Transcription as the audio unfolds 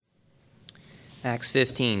Acts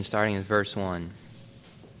 15, starting with verse 1.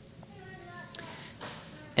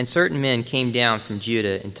 And certain men came down from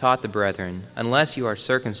Judah and taught the brethren, unless you are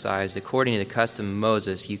circumcised according to the custom of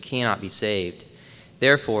Moses, you cannot be saved.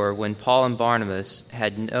 Therefore, when Paul and Barnabas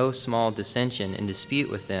had no small dissension and dispute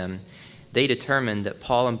with them, they determined that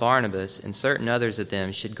Paul and Barnabas and certain others of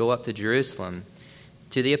them should go up to Jerusalem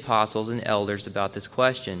to the apostles and elders about this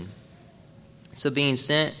question. So being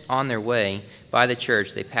sent on their way by the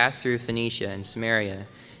church, they passed through Phoenicia and Samaria,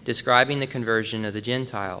 describing the conversion of the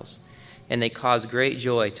Gentiles. And they caused great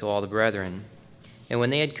joy to all the brethren. And when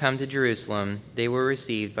they had come to Jerusalem, they were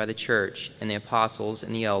received by the church and the apostles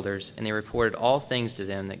and the elders, and they reported all things to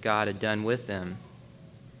them that God had done with them.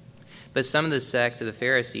 But some of the sect of the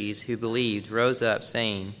Pharisees who believed rose up,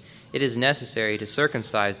 saying, It is necessary to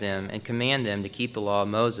circumcise them and command them to keep the law of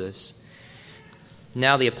Moses.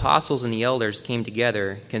 Now the apostles and the elders came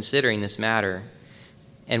together, considering this matter.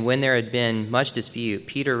 And when there had been much dispute,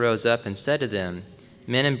 Peter rose up and said to them,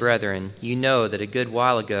 Men and brethren, you know that a good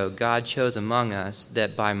while ago God chose among us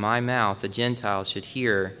that by my mouth the Gentiles should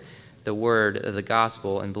hear the word of the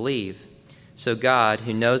gospel and believe. So God,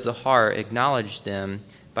 who knows the heart, acknowledged them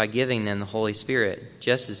by giving them the Holy Spirit,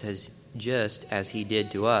 just as he did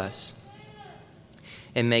to us.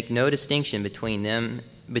 And make no distinction between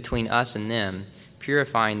us and them,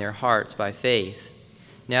 purifying their hearts by faith.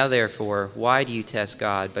 Now therefore, why do you test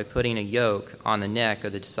God by putting a yoke on the neck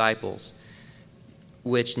of the disciples,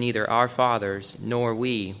 which neither our fathers nor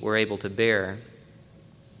we were able to bear?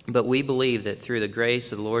 But we believe that through the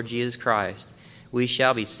grace of the Lord Jesus Christ, we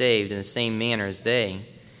shall be saved in the same manner as they.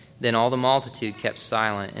 Then all the multitude kept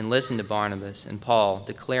silent and listened to Barnabas and Paul,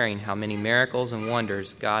 declaring how many miracles and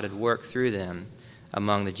wonders God had worked through them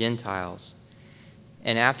among the Gentiles.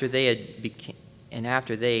 And after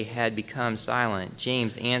they had become silent,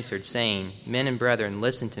 James answered, saying, Men and brethren,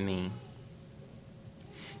 listen to me.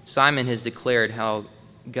 Simon has declared how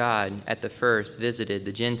God at the first visited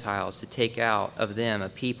the Gentiles to take out of them a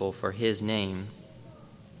people for his name.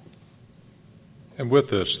 And with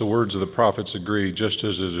this, the words of the prophets agree, just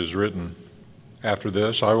as it is written, After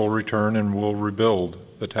this, I will return and will rebuild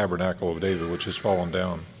the tabernacle of David, which has fallen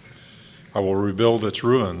down. I will rebuild its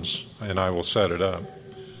ruins, and I will set it up,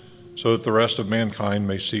 so that the rest of mankind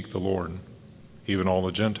may seek the Lord, even all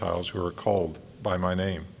the Gentiles who are called by my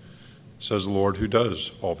name, says the Lord who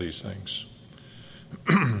does all these things.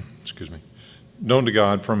 Excuse me. Known to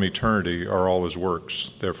God from eternity are all his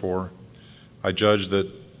works. Therefore, I judge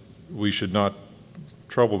that we should not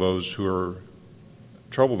trouble those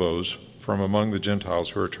from among the Gentiles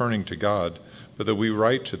who are turning to God, but that we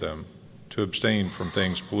write to them to abstain from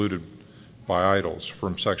things polluted by idols,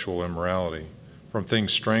 from sexual immorality, from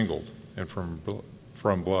things strangled, and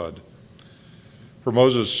from blood. For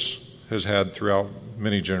Moses has had throughout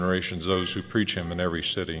many generations those who preach him in every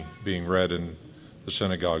city, being read in the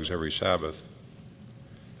synagogues every Sabbath.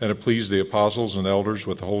 And it pleased the apostles and elders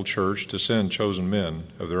with the whole church to send chosen men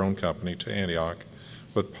of their own company to Antioch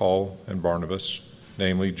with Paul and Barnabas,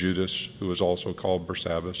 namely Judas, who was also called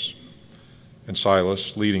Barsabbas, and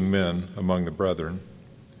Silas, leading men among the brethren.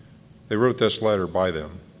 They wrote this letter by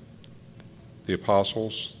them, the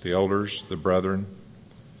apostles, the elders, the brethren,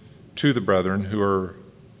 to the brethren who are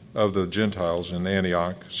of the Gentiles in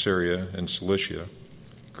Antioch, Syria, and Cilicia,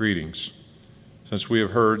 greetings. Since we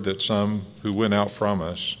have heard that some who went out from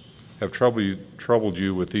us have troubled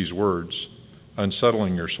you with these words,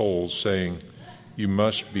 unsettling your souls, saying, You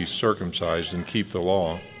must be circumcised and keep the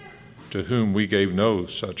law, to whom we gave no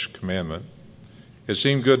such commandment. It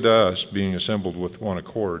seemed good to us, being assembled with one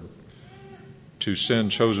accord, to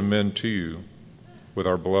send chosen men to you with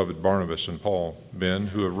our beloved Barnabas and Paul, men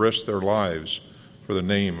who have risked their lives for the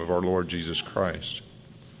name of our Lord Jesus Christ.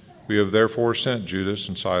 We have therefore sent Judas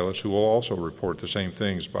and Silas, who will also report the same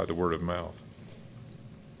things by the word of mouth.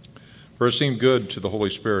 For it seemed good to the Holy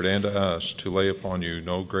Spirit and to us to lay upon you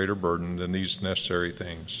no greater burden than these necessary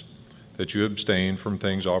things, that you abstain from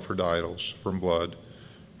things offered to idols, from blood,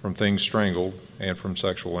 from things strangled, and from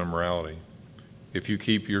sexual immorality. If you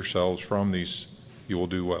keep yourselves from these, you will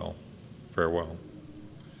do well. Farewell.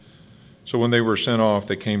 So when they were sent off,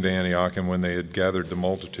 they came to Antioch, and when they had gathered the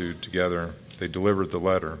multitude together, they delivered the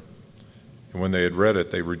letter. And when they had read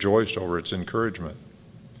it, they rejoiced over its encouragement.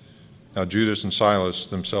 Now Judas and Silas,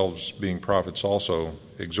 themselves being prophets also,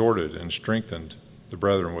 exhorted and strengthened the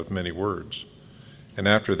brethren with many words. And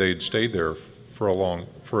after they had stayed there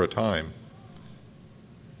for a time,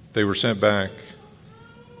 they were sent back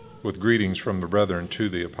with greetings from the brethren to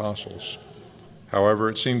the apostles. However,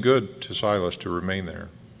 it seemed good to Silas to remain there.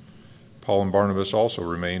 Paul and Barnabas also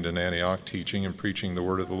remained in Antioch, teaching and preaching the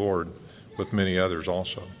word of the Lord with many others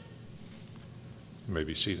also. You may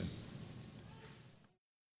be seated.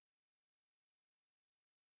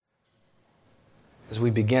 As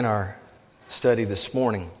we begin our study this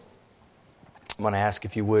morning, I'm going to ask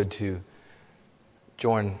if you would to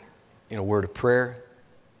join in a word of prayer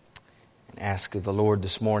and ask of the Lord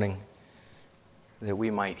this morning that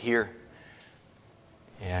we might hear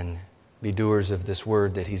and be doers of this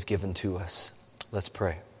word that He's given to us. Let's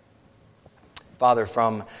pray. Father,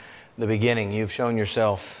 from the beginning, You've shown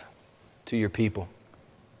Yourself to Your people.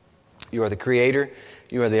 You are the Creator.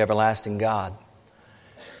 You are the everlasting God.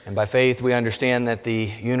 And by faith, we understand that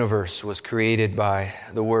the universe was created by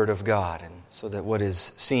the Word of God, and so that what is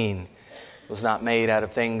seen was not made out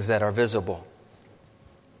of things that are visible.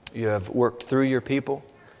 You have worked through Your people,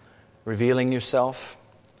 revealing Yourself,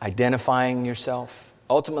 identifying Yourself,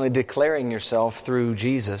 ultimately declaring Yourself through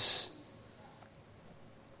Jesus,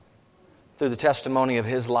 through the testimony of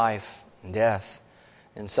His life and death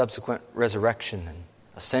and subsequent resurrection and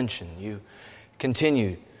ascension. You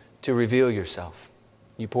continue to reveal Yourself.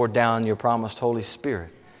 You poured down Your promised Holy Spirit.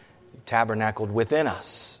 You tabernacled within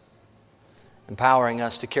us, empowering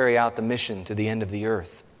us to carry out the mission to the end of the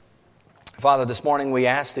earth. Father, this morning we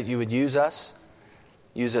ask that You would use us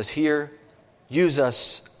here, use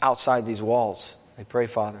us outside these walls. I pray,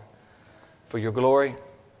 Father, for Your glory.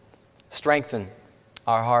 Strengthen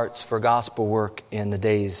our hearts for gospel work in the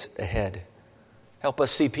days ahead. Help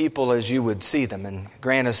us see people as You would see them, and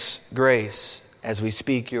grant us grace as we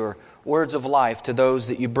speak Your words of life to those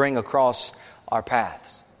that You bring across our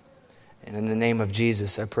paths. And in the name of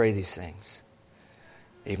Jesus, I pray these things.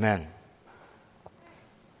 Amen.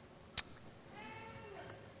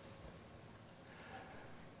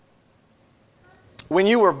 When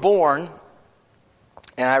you were born,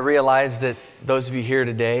 and I realize that those of you here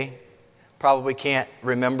today probably can't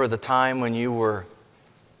remember the time when you were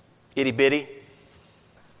itty-bitty.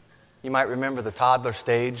 You might remember the toddler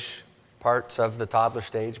stage, parts of the toddler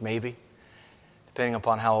stage, maybe, depending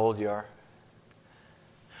upon how old you are.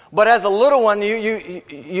 But as a little one,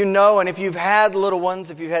 you know, and if you've had little ones,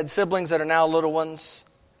 if you've had siblings that are now little ones,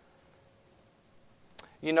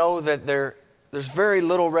 you know that there's very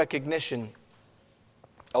little recognition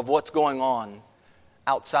of what's going on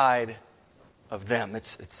outside of them.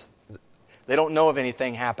 They don't know of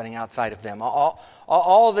anything happening outside of them.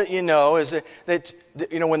 All that you know is that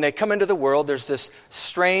when they come into the world, there's this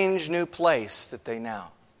strange new place that they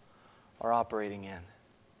now are operating in.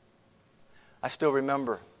 I still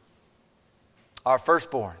remember our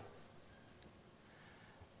firstborn.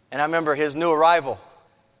 And I remember his new arrival.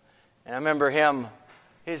 And I remember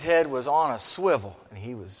his head was on a swivel, and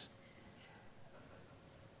he was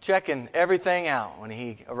checking everything out when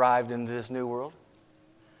he arrived into this new world.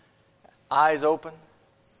 Eyes open.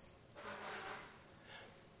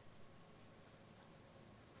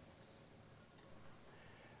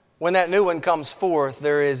 When that new one comes forth,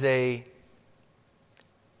 there is a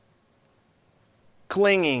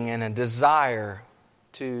clinging and a desire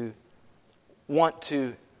to want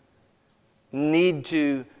to, need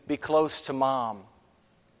to be close to mom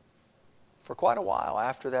for quite a while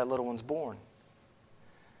after that little one's born.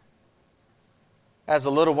 As a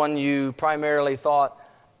little one, you primarily thought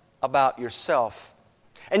about yourself.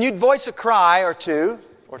 And you'd voice a cry or two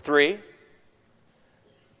or three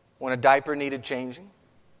when a diaper needed changing,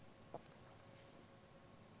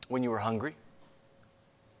 when you were hungry,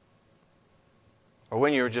 or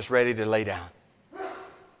when you were just ready to lay down.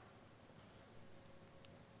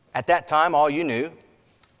 At that time, all you knew,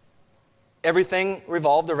 everything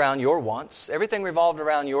revolved around your wants, everything revolved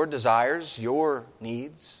around your desires, your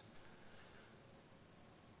needs.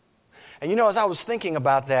 And you know, as I was thinking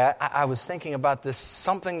about that, I was thinking about this,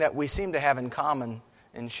 something that we seem to have in common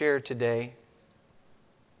and share today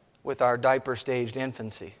with our diaper-staged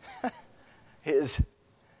infancy, is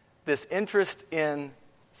this interest in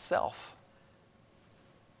self.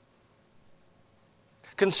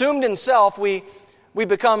 Consumed in self, we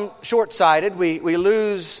become short-sighted. We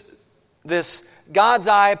lose this God's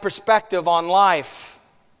eye perspective on life.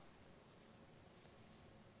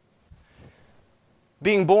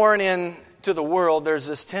 Being born into the world, there's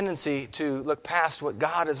this tendency to look past what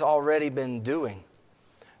God has already been doing.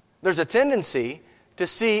 There's a tendency to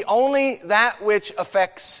see only that which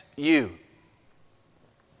affects you.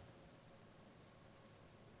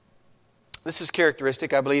 This is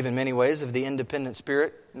characteristic, I believe, in many ways of the independent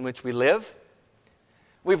spirit in which we live.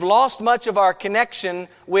 We've lost much of our connection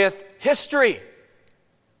with history.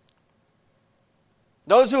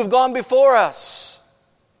 Those who have gone before us.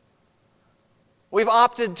 We've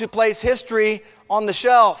opted to place history on the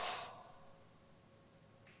shelf.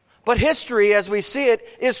 But history, as we see it,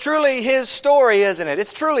 is truly His story, isn't it?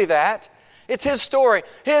 It's truly that. It's His story.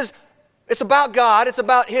 It's about God. It's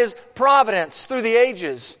about His providence through the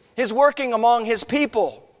ages. His working among His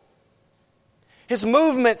people. His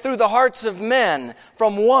movement through the hearts of men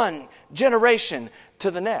from one generation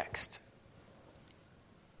to the next.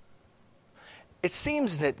 It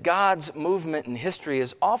seems that God's movement in history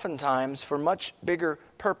is oftentimes for much bigger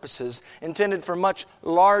purposes, intended for much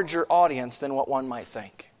larger audience than what one might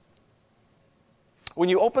think. When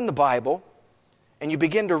you open the Bible and you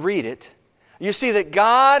begin to read it, you see that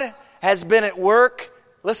God has been at work,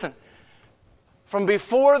 listen, from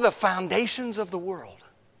before the foundations of the world.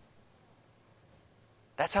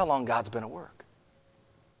 That's how long God's been at work.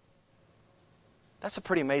 That's a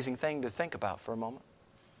pretty amazing thing to think about for a moment.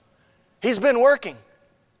 He's been working.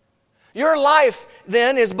 Your life,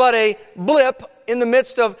 then, is but a blip in the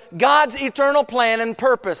midst of God's eternal plan and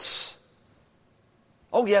purpose.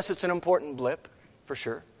 Oh, yes, it's an important blip, for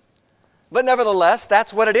sure. But nevertheless,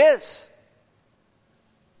 that's what it is.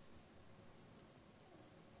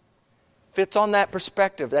 Fits on that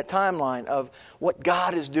perspective, that timeline of what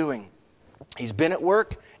God is doing. He's been at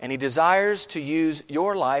work, and He desires to use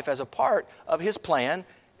your life as a part of His plan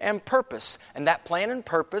and purpose. And that plan and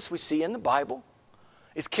purpose we see in the Bible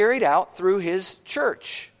is carried out through His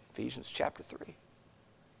church. Ephesians chapter 3.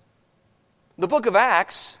 The book of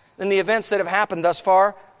Acts and the events that have happened thus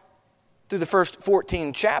far through the first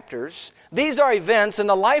 14 chapters, these are events in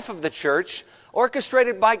the life of the church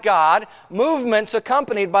orchestrated by God, movements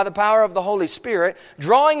accompanied by the power of the Holy Spirit,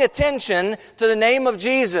 drawing attention to the name of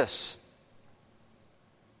Jesus.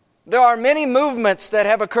 There are many movements that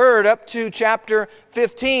have occurred up to chapter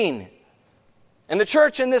 15. And the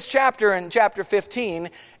church in this chapter, in chapter 15,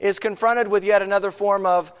 is confronted with yet another form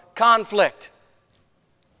of conflict.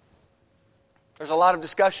 There's a lot of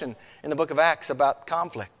discussion in the book of Acts about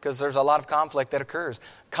conflict, because there's a lot of conflict that occurs.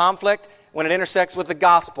 Conflict when it intersects with the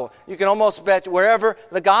gospel. You can almost bet wherever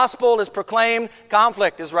the gospel is proclaimed,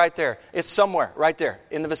 conflict is right there. It's somewhere right there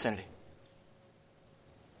in the vicinity.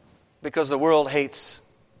 Because the world hates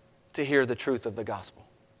to hear the truth of the gospel.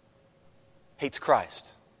 Hates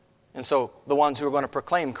Christ. And so the ones who are going to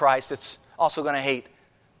proclaim Christ, it's also going to hate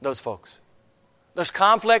those folks. There's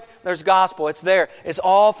conflict, there's gospel. It's there. It's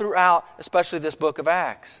all throughout, especially this book of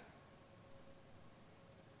Acts.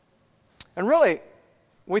 And really,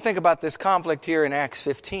 when we think about this conflict here in Acts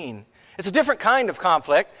 15, it's a different kind of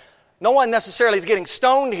conflict. No one necessarily is getting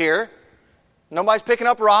stoned here. Nobody's picking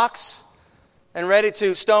up rocks and ready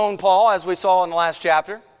to stone Paul, as we saw in the last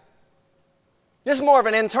chapter. This is more of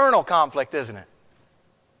an internal conflict, isn't it?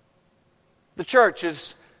 The church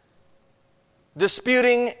is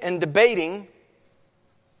disputing and debating.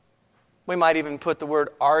 We might even put the word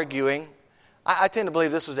arguing. I tend to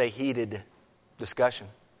believe this was a heated discussion.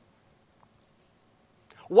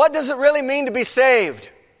 What does it really mean to be saved?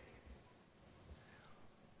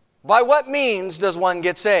 By what means does one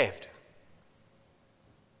get saved?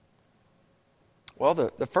 Well,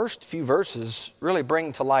 the first few verses really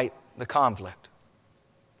bring to light the conflict.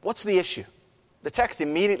 What's the issue? The text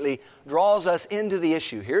immediately draws us into the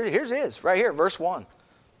issue. Here's it is, right here, verse 1.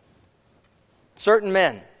 Certain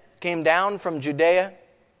men came down from Judea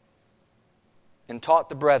and taught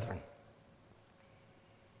the brethren,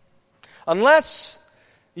 unless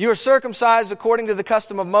you are circumcised according to the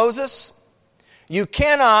custom of Moses, you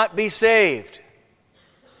cannot be saved.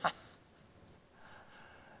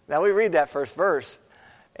 Now we read that first verse,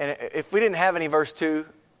 and if we didn't have any verse 2,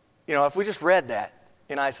 if we just read that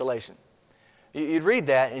in isolation, you'd read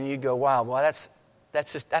that and you'd go, wow, well, that's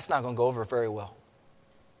not going to go over very well.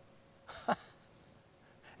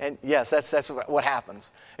 And yes, that's what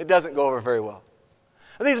happens. It doesn't go over very well.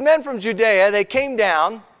 And these men from Judea, they came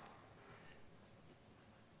down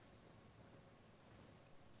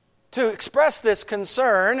to express this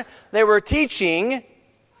concern. They were teaching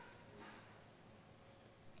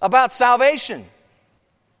about salvation.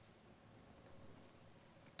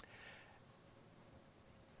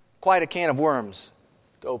 Quite a can of worms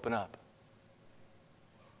to open up.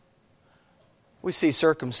 We see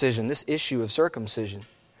circumcision, this issue of circumcision,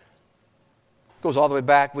 goes all the way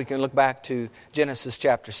back. We can look back to Genesis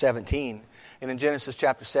chapter 17. And in Genesis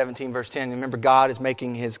chapter 17, verse 10, remember God is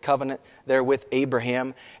making His covenant there with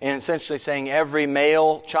Abraham and essentially saying every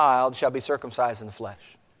male child shall be circumcised in the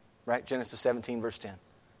flesh. Right? Genesis 17, verse 10.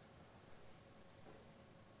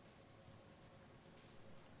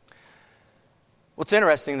 What's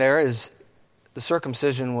interesting there is the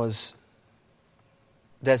circumcision was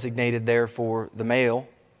designated there for the male,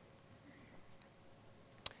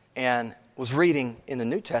 and was reading in the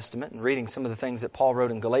New Testament and reading some of the things that Paul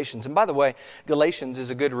wrote in Galatians. And by the way, Galatians is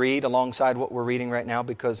a good read alongside what we're reading right now,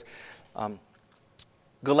 because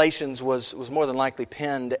Galatians was more than likely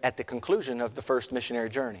penned at the conclusion of the first missionary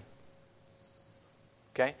journey.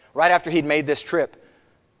 Okay? Right after he'd made this trip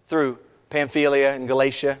through Pamphylia and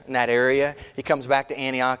Galatia, in that area, he comes back to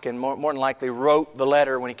Antioch and more than likely wrote the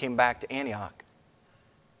letter when he came back to Antioch.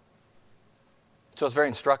 So it's very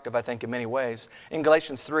instructive, I think, in many ways. In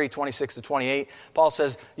Galatians 3:26-28, Paul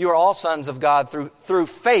says, "You are all sons of God through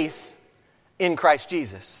faith in Christ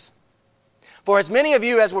Jesus. For as many of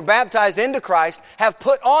you as were baptized into Christ have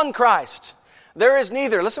put on Christ. There is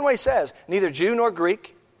neither," listen to what he says, "neither Jew nor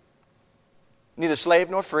Greek, neither slave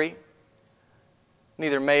nor free,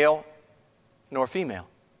 neither male nor female.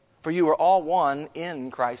 For you are all one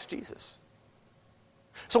in Christ Jesus."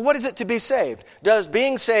 So what is it to be saved? Does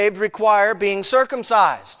being saved require being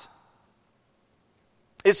circumcised?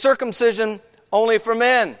 Is circumcision only for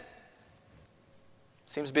men?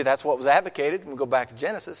 Seems to be that's what was advocated when we go back to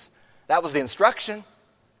Genesis. That was the instruction.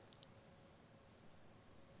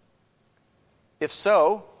 If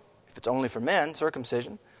so, if it's only for men,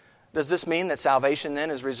 circumcision, does this mean that salvation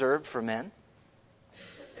then is reserved for men?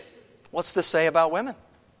 What's this say about women?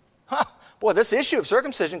 Boy, this issue of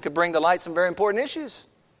circumcision could bring to light some very important issues.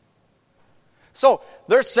 So,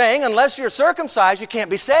 they're saying unless you're circumcised, you can't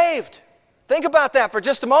be saved. Think about that for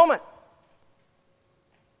just a moment.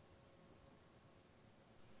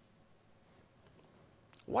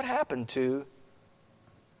 What happened to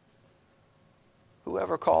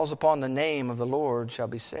whoever calls upon the name of the Lord shall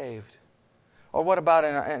be saved? Or what about,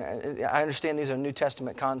 I understand these are New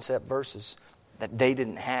Testament concept verses that they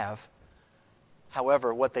didn't have.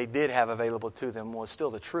 However, what they did have available to them was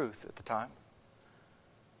still the truth at the time.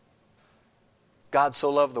 God so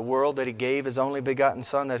loved the world that He gave His only begotten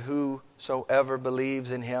Son, that whosoever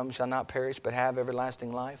believes in Him shall not perish but have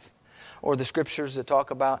everlasting life. Or the scriptures that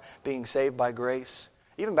talk about being saved by grace.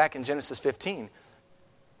 Even back in Genesis 15.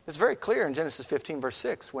 It's very clear in Genesis 15 verse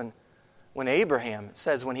 6 when Abraham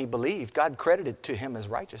says when he believed, God credited to him as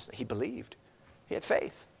righteousness. He believed. He had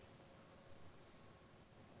faith.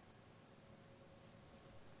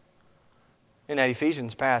 In that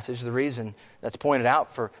Ephesians passage, the reason that's pointed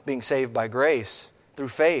out for being saved by grace through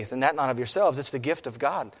faith, and that not of yourselves, it's the gift of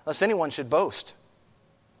God, lest anyone should boast.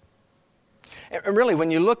 And really, when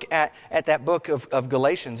you look at that book of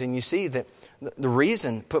Galatians and you see that the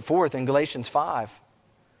reason put forth in Galatians 5,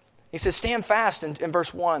 he says, "Stand fast," in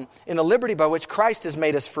verse 1, "in the liberty by which Christ has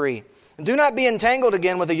made us free. And do not be entangled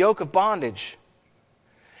again with a yoke of bondage.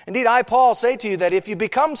 Indeed, I, Paul, say to you that if you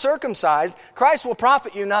become circumcised, Christ will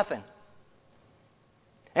profit you nothing.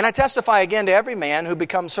 And I testify again to every man who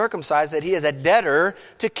becomes circumcised that he is a debtor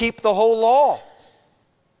to keep the whole law.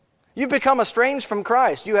 You've become estranged from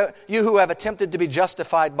Christ. You who have attempted to be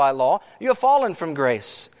justified by law, you have fallen from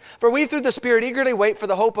grace. For we through the Spirit eagerly wait for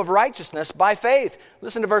the hope of righteousness by faith."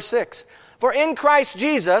 Listen to verse 6. "For in Christ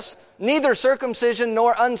Jesus neither circumcision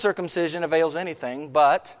nor uncircumcision avails anything,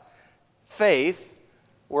 but faith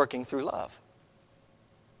working through love."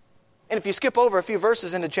 And if you skip over a few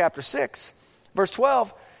verses into chapter 6, verse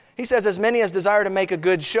 12, he says, "As many as desire to make a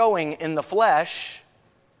good showing in the flesh,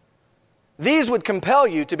 these would compel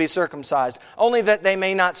you to be circumcised, only that they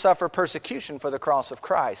may not suffer persecution for the cross of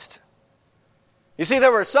Christ." You see,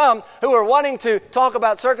 there were some who were wanting to talk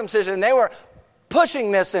about circumcision, and they were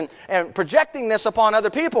pushing this and projecting this upon other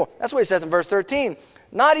people. That's what he says in verse 13.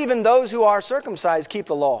 "Not even those who are circumcised keep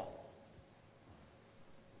the law,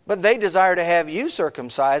 but they desire to have you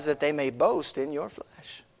circumcised that they may boast in your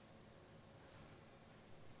flesh.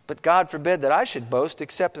 But God forbid that I should boast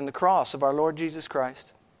except in the cross of our Lord Jesus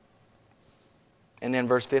Christ." And then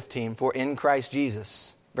verse 15, "For in Christ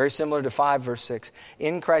Jesus," very similar to 5 verse 6,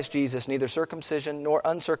 "in Christ Jesus neither circumcision nor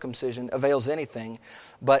uncircumcision avails anything,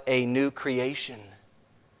 but a new creation."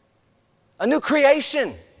 A new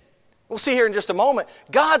creation. We'll see here in just a moment.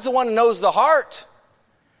 God's the one who knows the heart.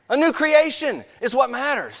 A new creation is what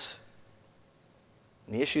matters.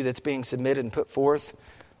 And the issue that's being submitted and put forth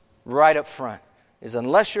right up front is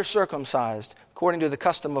unless you're circumcised according to the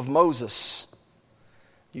custom of Moses,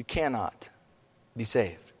 you cannot be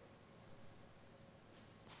saved.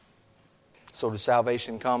 So does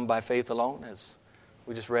salvation come by faith alone, as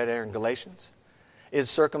we just read there in Galatians? Is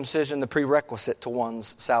circumcision the prerequisite to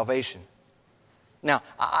one's salvation? Now,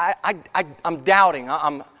 I'm doubting,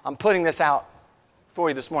 I'm putting this out for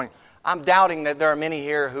you this morning. I'm doubting that there are many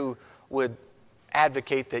here who would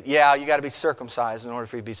advocate that, yeah, you got to be circumcised in order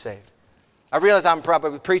for you to be saved. I realize I'm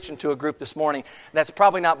probably preaching to a group this morning that's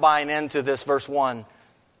probably not buying into this verse 1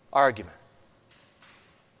 argument.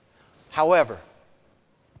 However,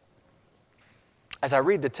 as I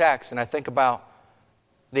read the text and I think about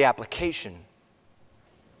the application,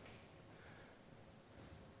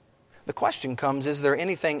 the question comes, is there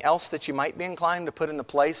anything else that you might be inclined to put in the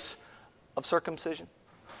place of circumcision?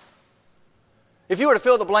 If you were to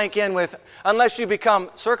fill the blank in with, unless you become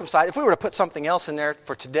circumcised, if we were to put something else in there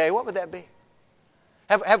for today, what would that be?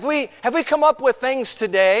 Have we come up with things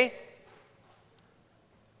today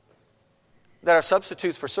that are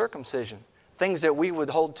substitutes for circumcision? Things that we would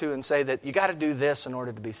hold to and say that you got to do this in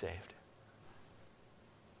order to be saved.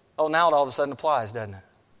 Oh, now it all of a sudden applies, doesn't it?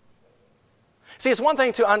 See, it's one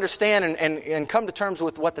thing to understand and come to terms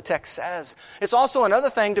with what the text says. It's also another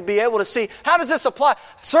thing to be able to see, how does this apply?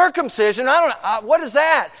 Circumcision, what is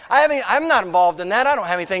that? I'm not involved in that. I don't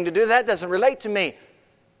have anything to do with that. That doesn't relate to me.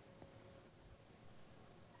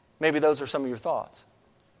 Maybe those are some of your thoughts.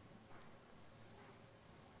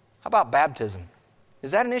 How about baptism?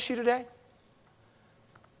 Is that an issue today?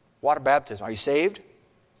 Water baptism. Are you saved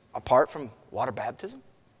apart from water baptism?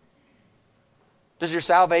 Does your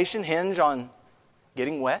salvation hinge on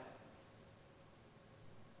getting wet?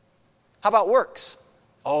 How about works?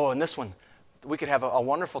 Oh, and this one. We could have a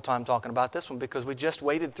wonderful time talking about this one because we just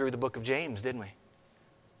waded through the book of James, didn't we?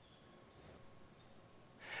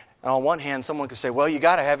 And on one hand, someone could say, well, you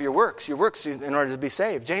got to have your works in order to be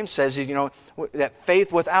saved. James says, that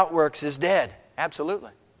faith without works is dead.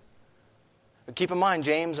 Absolutely. But keep in mind,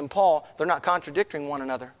 James and Paul, they're not contradicting one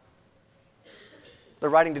another. They're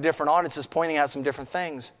writing to different audiences, pointing out some different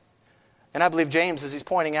things. And I believe James, as he's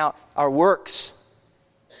pointing out our works,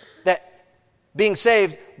 that being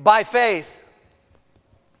saved by faith,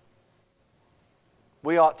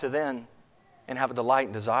 we ought to then and have a delight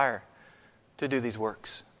and desire to do these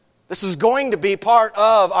works. This is going to be part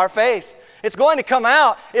of our faith. It's going to come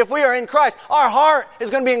out if we are in Christ. Our heart is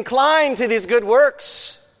going to be inclined to these good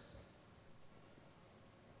works.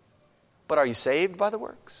 But are you saved by the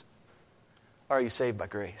works? Or are you saved by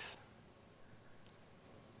grace?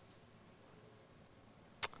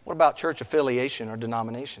 What about church affiliation or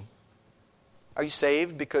denomination? Are you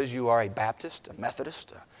saved because you are a Baptist, a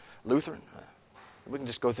Methodist, a Lutheran? We can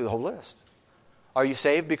just go through the whole list. Are you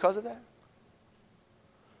saved because of that?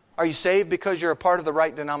 Are you saved because you're a part of the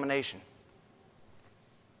right denomination?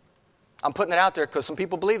 I'm putting it out there because some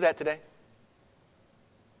people believe that today.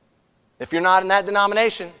 If you're not in that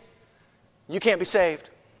denomination, you can't be saved.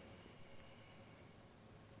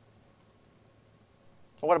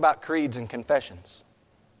 What about creeds and confessions?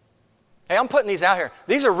 Hey, I'm putting these out here.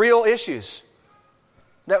 These are real issues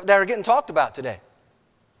that are getting talked about today.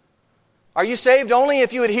 Are you saved only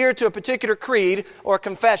if you adhere to a particular creed or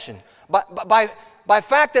confession? By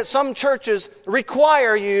fact that some churches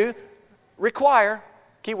require to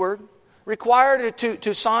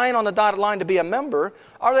sign on the dotted line to be a member,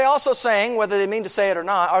 are they also saying, whether they mean to say it or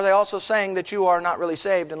not, are they also saying that you are not really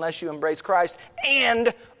saved unless you embrace Christ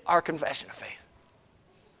and our confession of faith?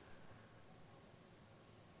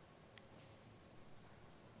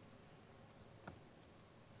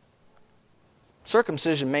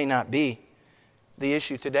 Circumcision may not be the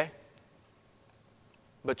issue today.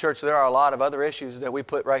 But church, there are a lot of other issues that we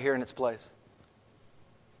put right here in its place.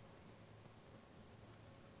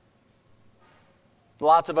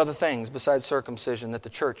 Lots of other things besides circumcision that the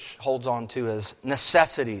church holds on to as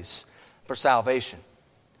necessities for salvation.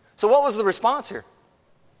 So what was the response here?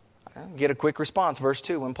 Get a quick response. Verse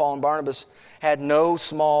 2, when Paul and Barnabas had no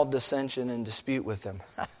small dissension and dispute with them.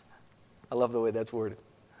 I love the way that's worded.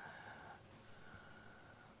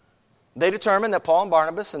 They determined that Paul and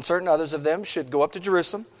Barnabas and certain others of them should go up to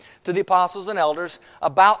Jerusalem to the apostles and elders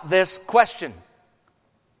about this question.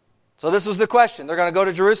 So this was the question. They're going to go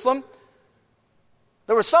to Jerusalem.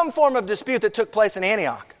 There was some form of dispute that took place in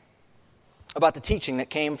Antioch about the teaching that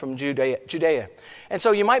came from Judea. And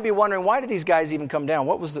so you might be wondering, why did these guys even come down?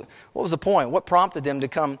 What was the point? What prompted them to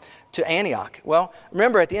come to Antioch? Well,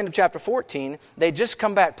 remember at the end of chapter 14, they just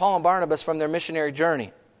come back, Paul and Barnabas, from their missionary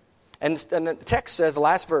journey. And the text says, the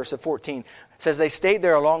last verse of 14, says they stayed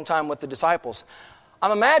there a long time with the disciples.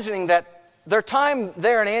 I'm imagining that their time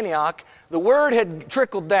there in Antioch, the word had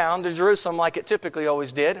trickled down to Jerusalem like it typically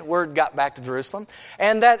always did. Word got back to Jerusalem.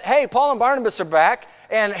 And that, hey, Paul and Barnabas are back,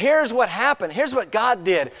 and here's what happened. Here's what God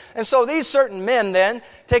did. And so these certain men then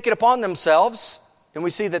take it upon themselves, and we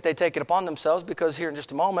see that they take it upon themselves because here in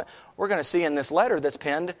just a moment, we're going to see in this letter that's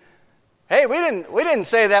penned, hey, we didn't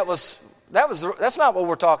say that's not what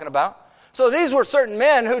we're talking about. So these were certain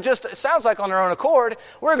men who just, it sounds like on their own accord,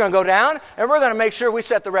 we're going to go down and we're going to make sure we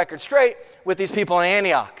set the record straight with these people in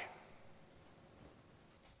Antioch.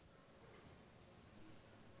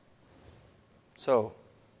 So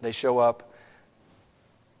they show up.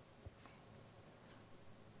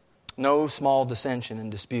 No small dissension and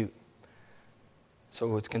dispute.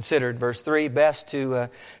 So it's considered, verse 3, best to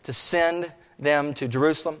send them to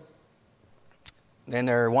Jerusalem Then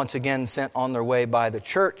they're once again sent on their way by the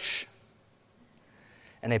church.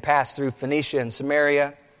 And they pass through Phoenicia and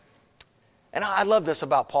Samaria. And I love this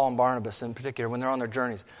about Paul and Barnabas in particular when they're on their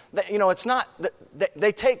journeys. It's not,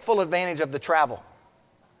 they take full advantage of the travel.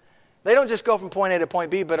 They don't just go from point A to point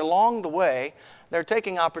B, but along the way, they're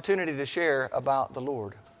taking opportunity to share about the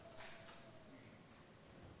Lord.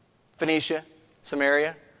 Phoenicia,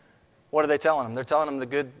 Samaria, what are they telling them? They're telling them the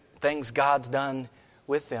good things God's done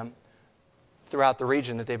with them throughout the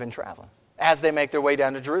region that they've been traveling as they make their way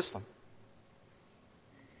down to Jerusalem.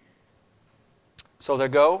 So they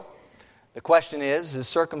go. The question is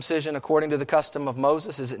circumcision according to the custom of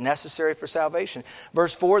Moses, is it necessary for salvation?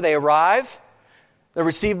 Verse 4, they arrive. They're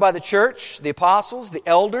received by the church, the apostles, the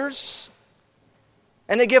elders,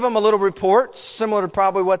 and they give them a little report, similar to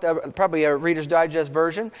probably a Reader's Digest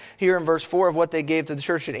version here in verse 4 of what they gave to the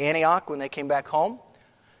church at Antioch when they came back home.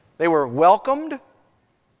 They were welcomed.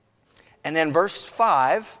 And then verse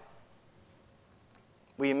 5,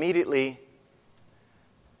 we immediately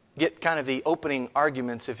get kind of the opening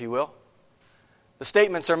arguments, if you will. The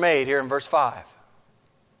statements are made here in verse 5.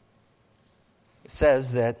 It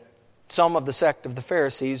says that some of the sect of the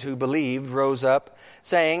Pharisees who believed rose up,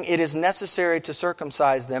 saying, it is necessary to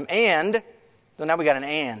circumcise them, and, so now we got an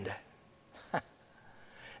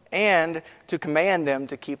and to command them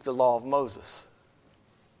to keep the law of Moses.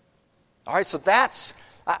 All right, so that's,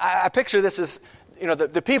 I picture this as,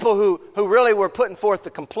 the people who really were putting forth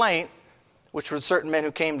the complaint, which were certain men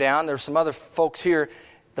who came down. There were some other folks here,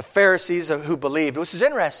 the Pharisees who believed, which is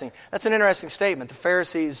interesting. That's an interesting statement, the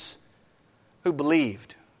Pharisees who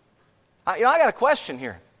believed. I got a question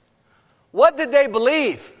here. What did they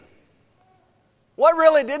believe? What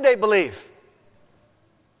really did they believe?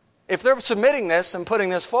 If they're submitting this and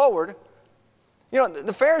putting this forward,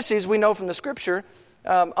 the Pharisees, we know from the Scripture,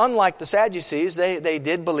 unlike the Sadducees, they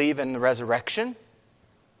did believe in the resurrection.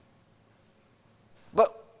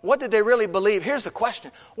 But what did they really believe? Here's the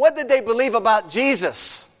question. What did they believe about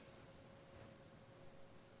Jesus?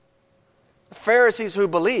 The Pharisees who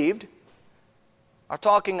believed are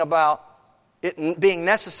talking about it being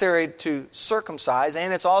necessary to circumcise,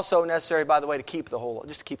 and it's also necessary, by the way, to keep the whole law,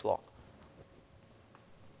 just to keep the law.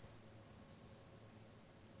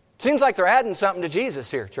 Seems like they're adding something to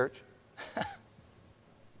Jesus here, church.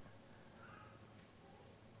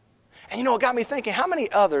 And it got me thinking, how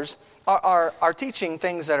many others are teaching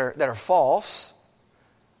things that are false,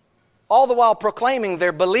 all the while proclaiming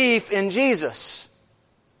their belief in Jesus?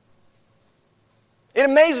 It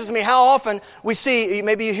amazes me how often we see,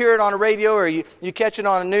 maybe you hear it on a radio or you catch it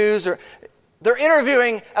on the news, or they're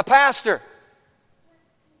interviewing a pastor.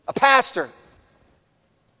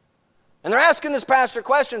 And they're asking this pastor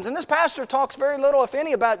questions, and this pastor talks very little, if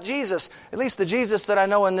any, about Jesus, at least the Jesus that I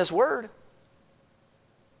know in this word.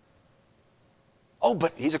 Oh,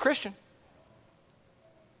 but he's a Christian.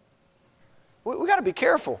 We got to be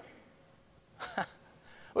careful.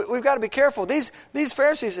 We've got to be careful. These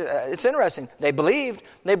Pharisees, it's interesting. They believed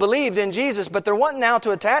in Jesus, but they're wanting now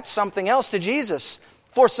to attach something else to Jesus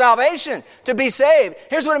for salvation, to be saved.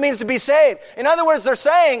 Here's what it means to be saved. In other words, they're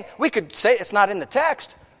saying, we could say it's not in the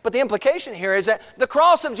text, but the implication here is that the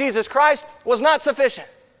cross of Jesus Christ was not sufficient.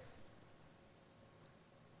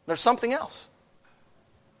 There's something else.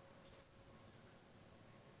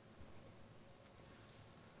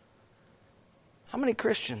 How many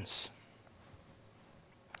Christians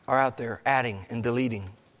are out there adding and deleting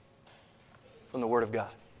from the Word of God?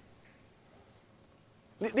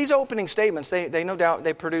 These opening statements, they no doubt,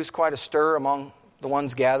 they produce quite a stir among the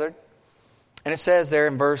ones gathered. And it says there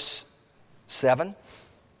in verse 7,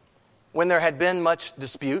 when there had been much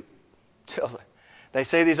dispute, they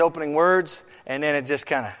say these opening words, and then it just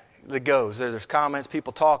kind of, it goes. There's comments,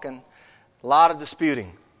 people talking, a lot of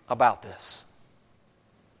disputing about this.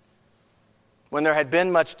 When there had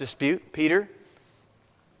been much dispute, Peter,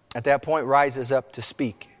 at that point, rises up to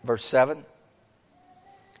speak. Verse 7.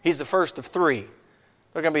 He's the first of three.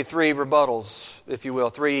 There are going to be three rebuttals, if you will,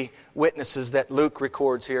 three witnesses that Luke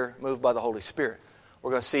records here, moved by the Holy Spirit.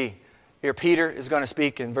 We're going to see here Peter is going to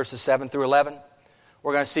speak in verses 7 through 11.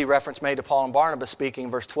 We're going to see reference made to Paul and Barnabas speaking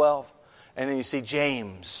in verse 12. And then you see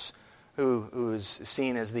James, who is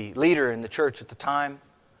seen as the leader in the church at the time.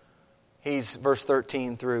 He's verse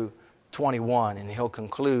 13 through 21, and he'll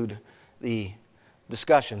conclude the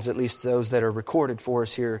discussions, at least those that are recorded for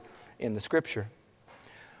us here in the Scripture.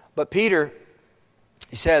 But Peter,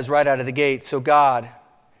 he says right out of the gate, so God,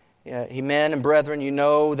 men and brethren, you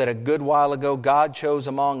know that a good while ago God chose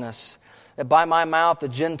among us, that by my mouth the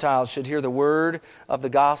Gentiles should hear the word of the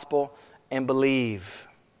gospel and believe.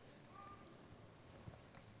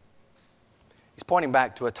 He's pointing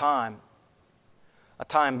back to a time a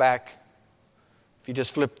time back, if you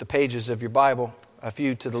just flip the pages of your Bible, a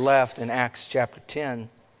few to the left in Acts chapter 10,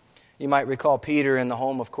 you might recall Peter in the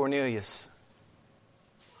home of Cornelius.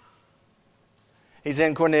 He's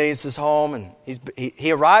in Cornelius' home, and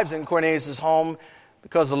he arrives in Cornelius' home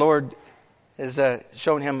because the Lord has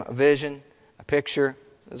shown him a vision, a picture,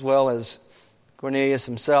 as well as Cornelius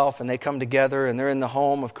himself, and they come together, and they're in the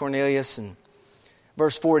home of Cornelius. And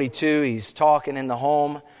verse 42, he's talking in the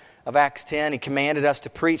home of Acts 10. He commanded us to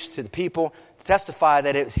preach to the people, to testify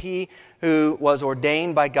that it was he who was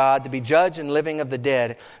ordained by God to be judge and living of the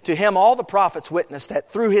dead. To him all the prophets witness that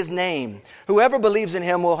through his name, whoever believes in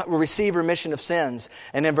him will receive remission of sins.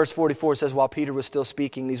 And then verse 44 says, while Peter was still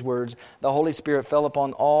speaking these words, the Holy Spirit fell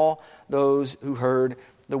upon all those who heard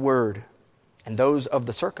the word. And those of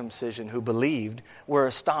the circumcision who believed were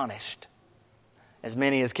astonished, as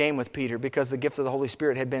many as came with Peter, because the gift of the Holy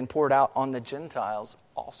Spirit had been poured out on the Gentiles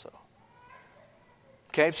also.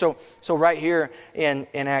 Okay, so right here in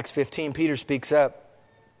Acts 15, Peter speaks up,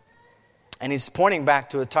 and he's pointing back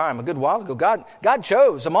to a time, a good while ago. God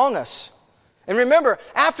chose among us. And remember,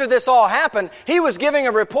 after this all happened, he was giving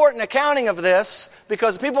a report and accounting of this,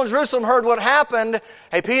 because the people in Jerusalem heard what happened.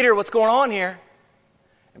 Hey, Peter, what's going on here?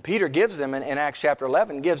 And Peter gives them in Acts chapter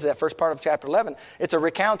 11, gives that first part of chapter 11. It's a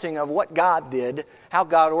recounting of what God did, how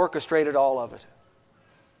God orchestrated all of it.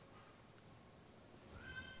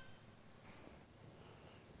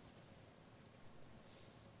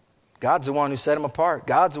 God's the one who set them apart.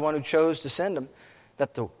 God's the one who chose to send them,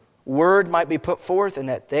 that the word might be put forth and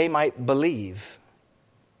that they might believe.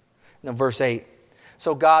 Now, verse 8.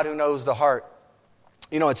 So God who knows the heart.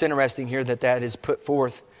 You know, it's interesting here that is put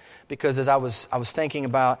forth, because as I was thinking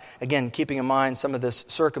about, again, keeping in mind some of this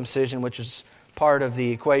circumcision, which is part of the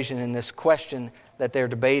equation in this question that they're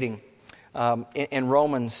debating. In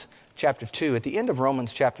Romans chapter 2, at the end of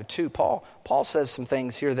Romans chapter 2, Paul says some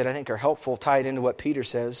things here that I think are helpful, tied into what Peter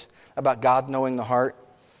says about God knowing the heart.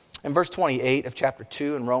 In verse 28 of chapter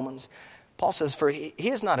 2 in Romans, Paul says, for he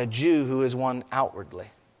is not a Jew who is one outwardly,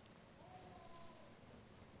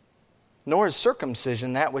 nor is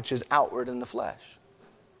circumcision that which is outward in the flesh.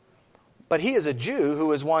 But he is a Jew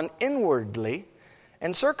who is one inwardly,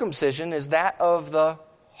 and circumcision is that of the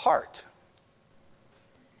heart,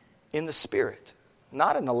 in the spirit,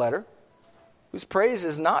 not in the letter, whose praise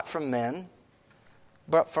is not from men,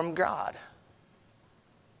 but from God.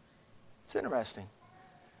 It's interesting.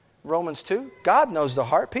 Romans 2, God knows the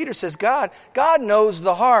heart. Peter says God knows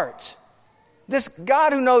the heart. This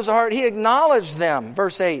God who knows the heart, he acknowledged them,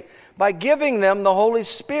 verse 8, by giving them the Holy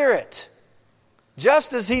Spirit,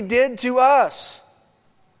 just as he did to us.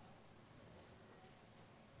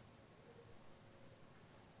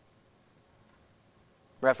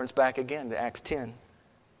 Reference back again to Acts 10.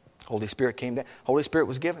 Holy Spirit came down. Holy Spirit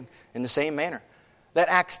was given in the same manner. That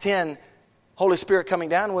Acts 10, Holy Spirit coming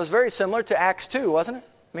down, was very similar to Acts 2, wasn't it?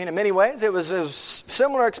 I mean, in many ways, it was a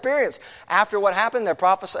similar experience. After what happened, their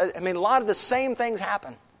prophecy, I mean, a lot of the same things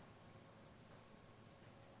happen.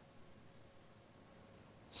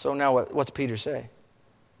 So now what's Peter say?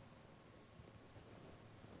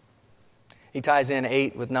 He ties in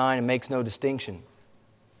 8 with 9 and makes no distinction.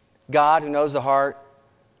 God, who knows the heart,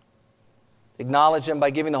 acknowledged them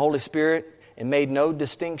by giving the Holy Spirit and made no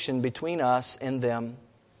distinction between us and them,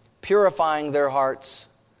 purifying their hearts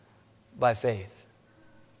by faith.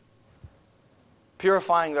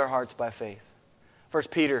 Purifying their hearts by faith. 1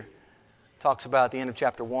 Peter talks about at the end of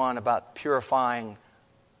chapter 1 about purifying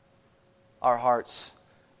our hearts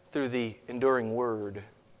through the enduring Word.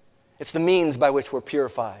 It's the means by which we're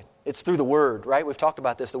purified. It's through the Word, right? We've talked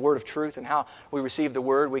about this, the Word of truth, and how we receive the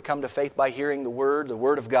Word. We come to faith by hearing the Word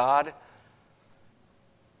of God.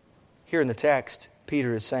 Here in the text,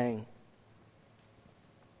 Peter is saying,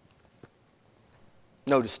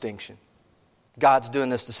 no distinction. God's doing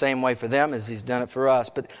this the same way for them as He's done it for us.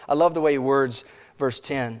 But I love the way He words verse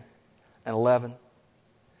 10 and 11.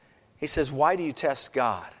 He says, why do you test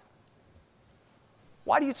God?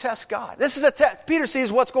 Why do you test God? This is a test. Peter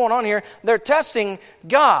sees what's going on here. They're testing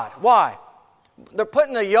God. Why? They're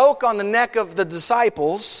putting a yoke on the neck of the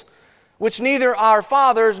disciples, which neither our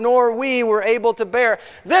fathers nor we were able to bear.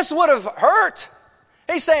 This would have hurt.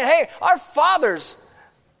 He's saying, hey, our fathers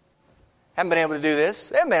haven't been able to do this.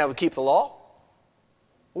 They haven't been able to keep the law.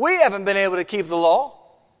 We haven't been able to keep the law.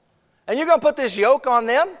 And you're going to put this yoke on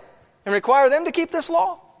them and require them to keep this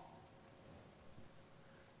law?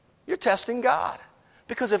 You're testing God.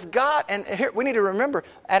 Because if God, and here we need to remember,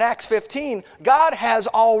 at Acts 15, God has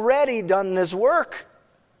already done this work.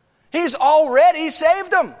 He's already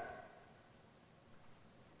saved them.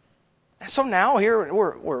 And so now here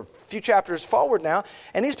we're a few chapters forward now,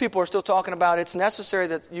 and these people are still talking about it's necessary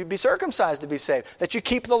that you be circumcised to be saved, that you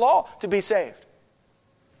keep the law to be saved.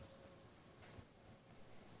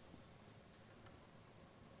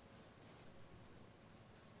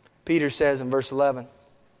 Peter says in verse 11,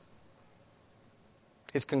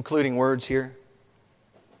 his concluding words here.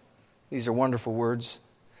 These are wonderful words,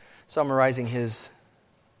 summarizing his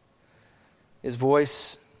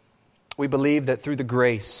voice. We believe that through the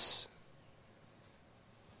grace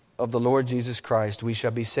of the Lord Jesus Christ, we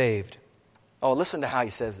shall be saved. Oh, listen to how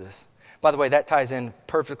he says this. By the way, that ties in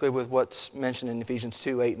perfectly with what's mentioned in Ephesians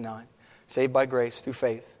 2, 8 and 9. Saved by grace through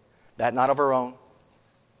faith, that not of our own,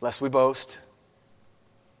 lest we boast,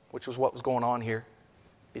 which was what was going on here.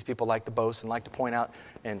 These people like to boast and like to point out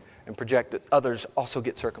and project that others also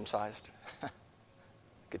get circumcised.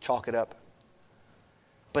 Could chalk it up.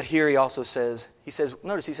 But here he also says,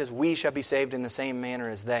 notice he says, we shall be saved in the same manner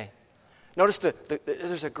as they. Notice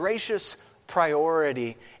there's a gracious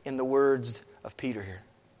priority in the words of Peter here.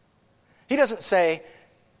 He doesn't say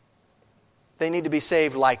they need to be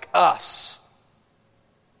saved like us.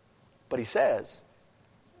 But he says,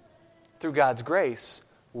 through God's grace,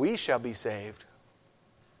 we shall be saved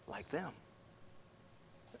like them.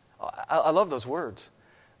 I love those words.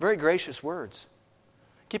 Very gracious words.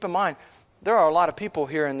 Keep in mind, there are a lot of people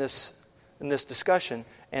here in this discussion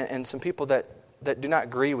and some people that do not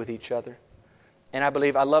agree with each other. And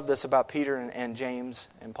I love this about Peter and James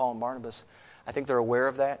and Paul and Barnabas. I think they're aware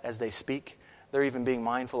of that as they speak. They're even being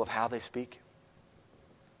mindful of how they speak.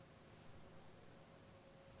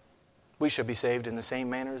 We shall be saved in the same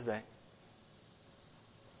manner as they.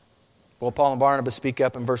 Well, Paul and Barnabas speak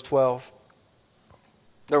up in verse 12.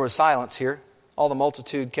 There was silence here. All the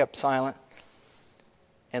multitude kept silent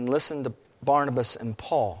and listened to Barnabas and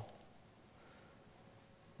Paul,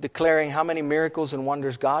 declaring how many miracles and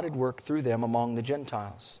wonders God had worked through them among the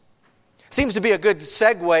Gentiles. Seems to be a good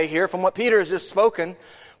segue here from what Peter has just spoken.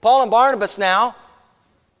 Paul and Barnabas now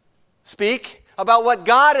speak about what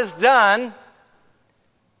God has done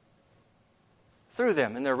through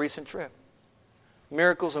them in their recent trip.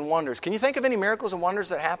 Miracles and wonders. Can you think of any miracles and wonders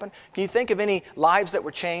that happened? Can you think of any lives that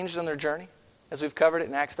were changed on their journey, as we've covered it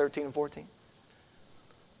in Acts 13 and 14?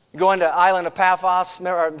 You go into the island of Paphos,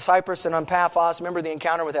 Cyprus, and on Paphos. Remember the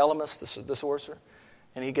encounter with Elymas, the sorcerer?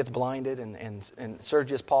 And he gets blinded, and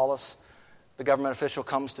Sergius Paulus, the government official,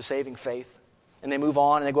 comes to saving faith. And they move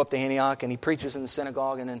on, and they go up to Antioch, and he preaches in the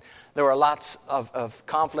synagogue. And then there were lots of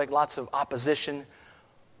conflict, lots of opposition.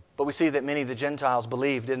 But we see that many of the Gentiles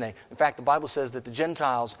believed, didn't they? In fact, the Bible says that the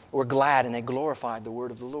Gentiles were glad and they glorified the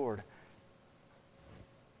word of the Lord.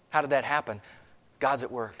 How did that happen? God's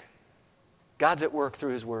at work. God's at work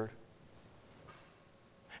through His word.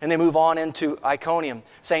 And they move on into Iconium.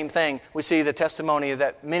 Same thing. We see the testimony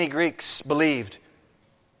that many Greeks believed.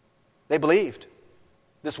 They believed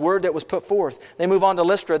this word that was put forth. They move on to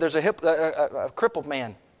Lystra. There's a crippled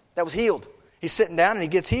man that was healed. He's sitting down and he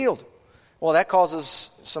gets healed. Well, that causes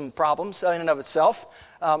some problems in and of itself.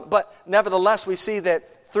 But nevertheless, we see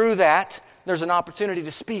that through that, there's an opportunity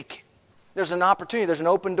to speak. There's an opportunity. There's an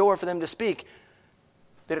open door for them to speak.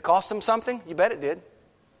 Did it cost them something? You bet it did.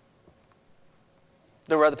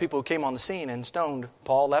 There were other people who came on the scene and stoned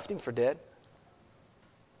Paul, left him for dead.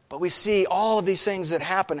 But we see all of these things that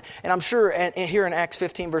happen. And I'm sure here in Acts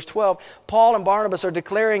 15, verse 12, Paul and Barnabas are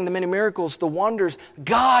declaring the many miracles, the wonders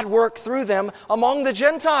God worked through them among the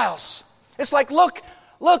Gentiles. It's like, look,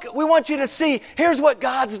 we want you to see, here's what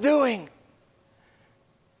God's doing.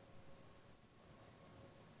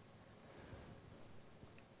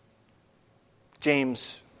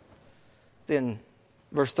 James, then,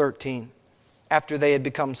 verse 13, after they had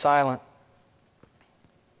become silent,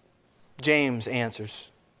 James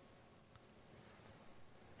answers.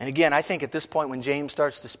 And again, I think at this point when James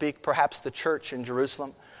starts to speak, perhaps the church in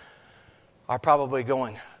Jerusalem are probably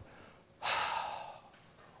going,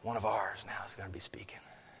 one of ours now is going to be speaking.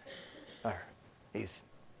 Or he's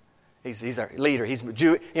our leader. He's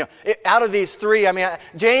Jew. Out of these three,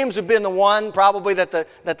 James would have been the one probably that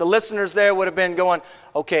the listeners there would have been going,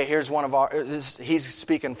 okay, here's one of our. He's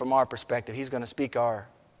speaking from our perspective. He's going to speak our.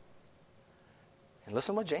 And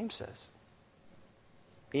listen to what James says.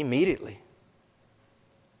 Immediately,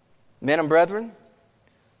 men and brethren,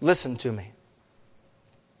 listen to me.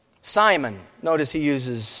 Simon, notice he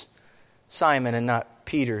uses Simon and not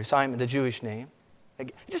Peter, Simon, the Jewish name.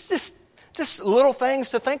 Just little things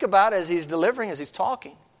to think about as he's delivering, as he's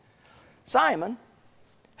talking. Simon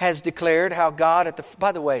has declared how God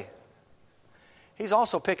by the way, he's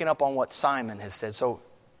also picking up on what Simon has said. So,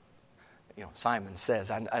 Simon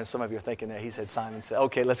says. Some of you are thinking that he said Simon said.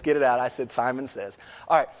 Okay, let's get it out. I said Simon says.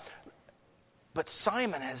 All right. But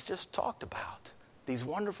Simon has just talked about these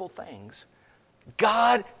wonderful things.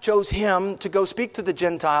 God chose him to go speak to the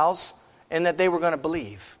Gentiles and that they were going to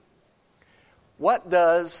believe. What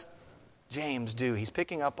does James do? He's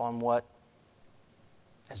picking up on what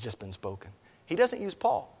has just been spoken. He doesn't use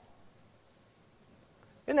Paul.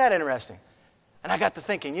 Isn't that interesting? And I got to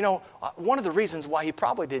thinking, one of the reasons why he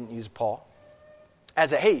probably didn't use Paul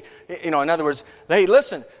as in other words, hey,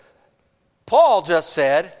 listen, Paul just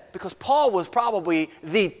said, because Paul was probably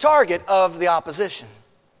the target of the opposition.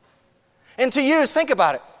 And to use, think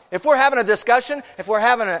about it. If we're having a discussion, if we're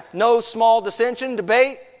having a no small dissension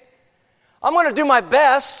debate, I'm going to do my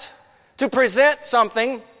best to present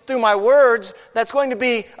something through my words that's going to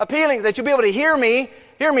be appealing, that you'll be able to hear me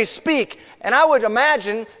speak. And I would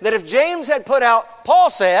imagine that if James had put out, Paul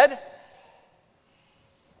said,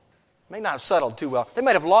 may not have settled too well. He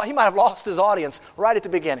might have lost his audience right at the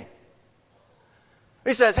beginning.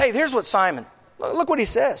 He says, hey, here's what Simon, look what he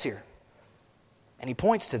says here. And he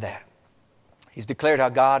points to that. He's declared how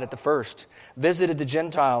God at the first visited the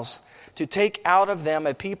Gentiles to take out of them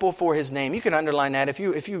a people for his name. You can underline that. If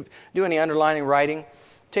you do any underlining writing,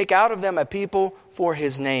 take out of them a people for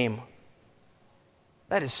his name.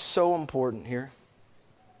 That is so important here.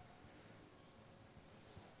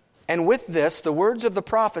 And with this, the words of the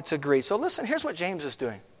prophets agree. So listen, here's what James is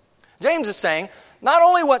doing. James is saying, not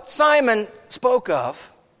only what Simon spoke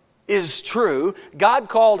of is true, God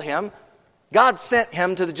called him, God sent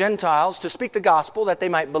him to the Gentiles to speak the gospel that they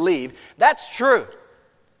might believe. That's true.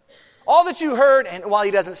 All that you heard, and while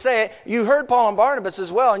he doesn't say it, you heard Paul and Barnabas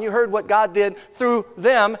as well, and you heard what God did through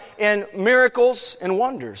them in miracles and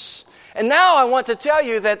wonders. And now I want to tell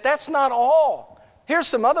you that that's not all. Here's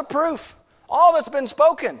some other proof. All that's been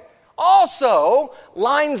spoken also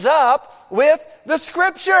lines up with the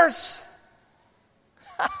Scriptures.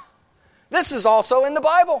 This is also in the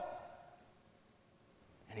Bible.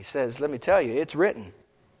 And he says, let me tell you, it's written.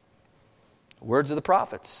 The words of the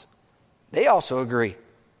prophets, they also agree.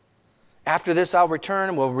 After this I'll return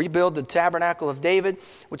and will rebuild the tabernacle of David,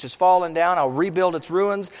 which has fallen down. I'll rebuild its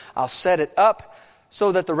ruins. I'll set it up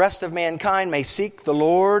so that the rest of mankind may seek the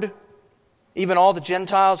Lord, even all the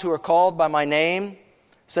Gentiles who are called by my name,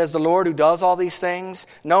 says the Lord who does all these things.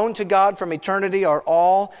 Known to God from eternity are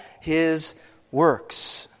all his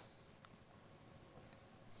works.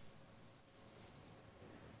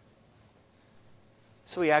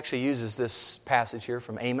 So he actually uses this passage here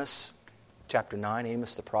from Amos, chapter 9,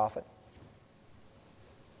 Amos the prophet.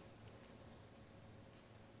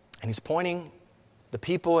 And he's pointing the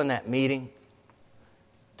people in that meeting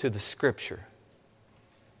to the Scripture.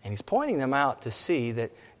 And he's pointing them out to see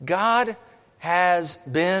that God has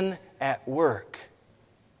been at work.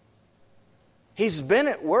 He's been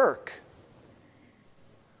at work.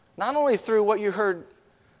 Not only through what you heard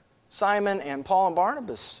Simon and Paul and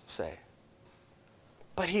Barnabas say,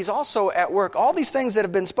 but he's also at work. All these things that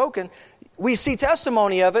have been spoken, we see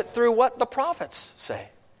testimony of it through what the prophets say.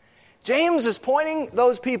 James is pointing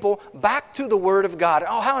those people back to the Word of God.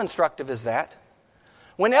 Oh, how instructive is that?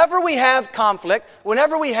 Whenever we have conflict,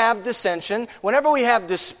 whenever we have dissension, whenever we have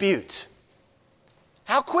dispute,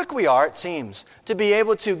 how quick we are, it seems, to be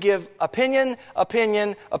able to give opinion. I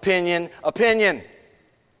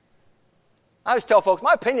always tell folks,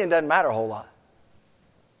 my opinion doesn't matter a whole lot.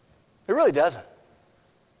 It really doesn't.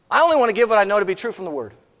 I only want to give what I know to be true from the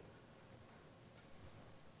Word.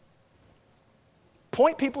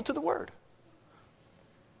 Point people to the Word.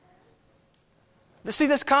 See,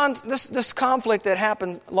 this conflict that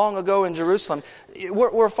happened long ago in Jerusalem,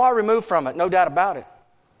 we're far removed from it, no doubt about it.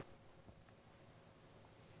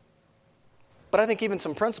 But I think even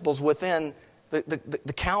some principles within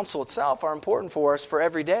the council itself are important for us for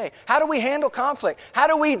every day. How do we handle conflict? How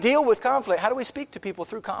do we deal with conflict? How do we speak to people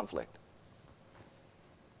through conflict?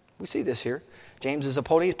 We see this here. James is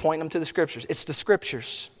pointing them to the Scriptures. It's the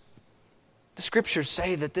Scriptures. The Scriptures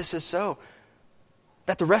say that this is so.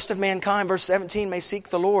 That the rest of mankind, verse 17, may seek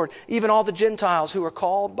the Lord, even all the Gentiles who are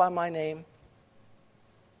called by my name.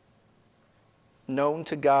 Known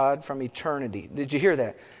to God from eternity. Did you hear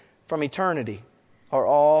that? From eternity are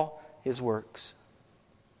all his works.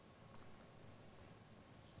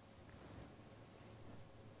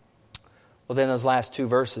 Well, then those last two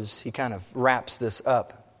verses, he kind of wraps this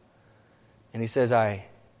up. And he says, I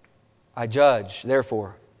judge,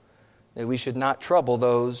 therefore, that we should not trouble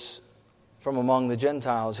those from among the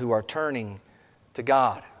Gentiles who are turning to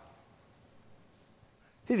God.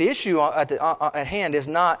 See, the issue at hand is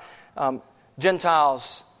not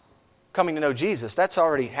Gentiles coming to know Jesus. That's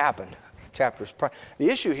already happened. Chapters prior. The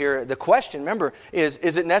issue here, the question, remember, is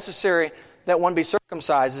it necessary that one be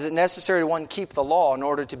circumcised? Is it necessary that one keep the law in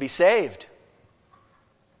order to be saved?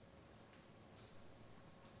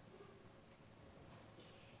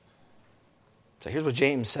 So here's what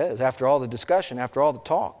James says after all the discussion, after all the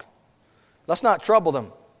talk. Let's not trouble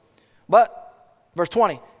them. But, verse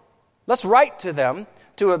 20, let's write to them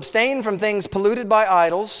to abstain from things polluted by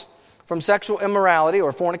idols, from sexual immorality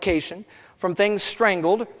or fornication, from things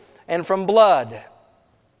strangled, and from blood.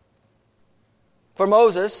 For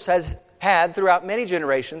Moses has had throughout many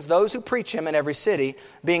generations those who preach him in every city,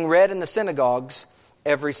 being read in the synagogues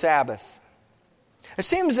every Sabbath. It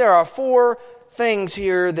seems there are 4 things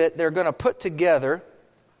here that they're going to put together.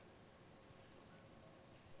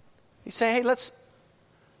 You say, hey, let's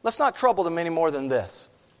not trouble them any more than this.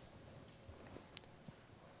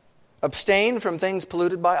 Abstain from things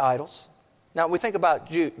polluted by idols. Now, we think about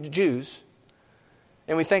Jews,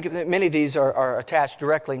 and we think that many of these are attached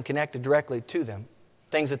directly and connected directly to them,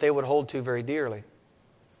 things that they would hold to very dearly.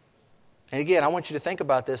 And again, I want you to think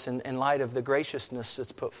about this in light of the graciousness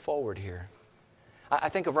that's put forward here. I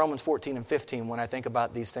think of Romans 14 and 15 when I think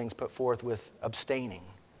about these things put forth with abstaining.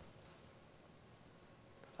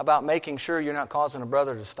 About making sure you're not causing a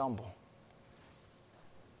brother to stumble.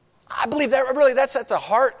 I believe that really that's at the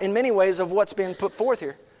heart in many ways of what's being put forth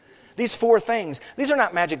here. These 4 things. These are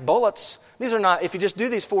not magic bullets. These are not, if you just do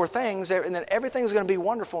these 4 things, and then everything's going to be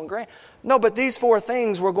wonderful and great. No, but these 4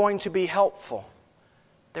 things were going to be helpful.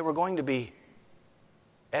 They were going to be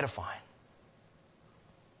edifying.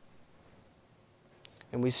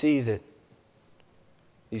 And we see that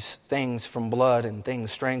these things from blood and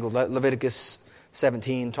things strangled. Leviticus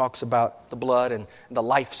 17 talks about the blood and the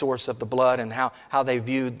life source of the blood and how they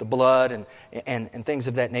viewed the blood and things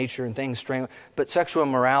of that nature and things strangled. But sexual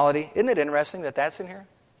immorality, isn't it interesting that that's in here?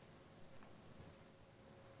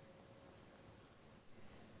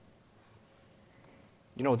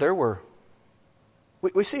 You know, there were...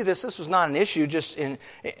 We see this was not an issue just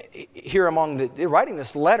here among writing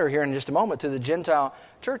this letter here in just a moment to the Gentile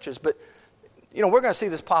churches. But, you know, we're going to see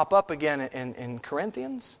this pop up again in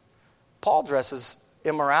Corinthians. Paul addresses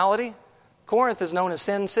immorality. Corinth is known as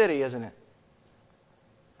Sin City, isn't it?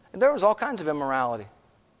 And there was all kinds of immorality.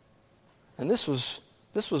 And this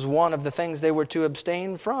was one of the things they were to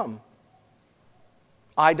abstain from.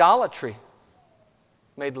 Idolatry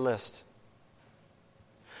made the list.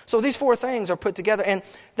 So these 4 things are put together, and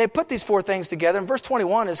they put these 4 things together, and verse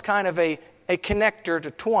 21 is kind of a connector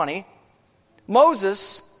to 20.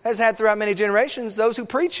 Moses has had throughout many generations those who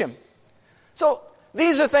preach him. So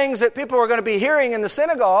these are things that people are going to be hearing in the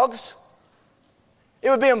synagogues. It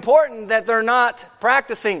would be important that they're not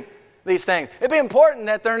practicing these things. It would be important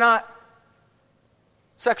that they're not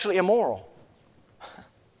sexually immoral.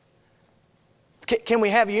 Can we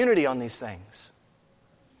have unity on these things?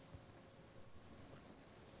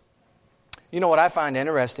 You know what I find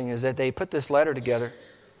interesting is that they put this letter together,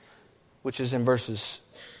 which is in verses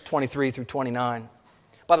 23 through 29.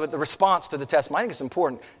 By the way, the response to the testimony, I think it's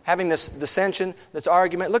important. Having this dissension, this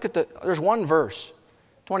argument, there's one verse,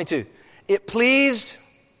 22. It pleased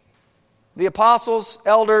the apostles,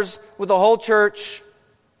 elders, with the whole church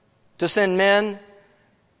to send men,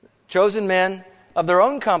 chosen men, of their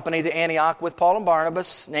own company to Antioch with Paul and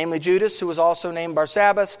Barnabas, namely Judas, who was also named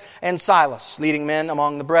Barsabbas, and Silas, leading men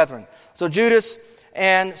among the brethren. So Judas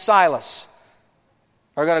and Silas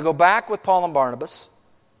are going to go back with Paul and Barnabas.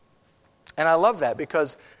 And I love that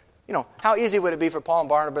because, you know, how easy would it be for Paul and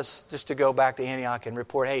Barnabas just to go back to Antioch and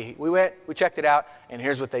report, hey, we went, we checked it out, and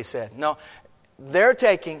here's what they said. No, they're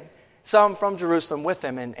taking some from Jerusalem with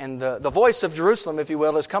them, and the voice of Jerusalem, if you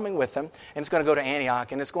will, is coming with them, and it's going to go to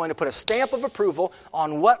Antioch, and it's going to put a stamp of approval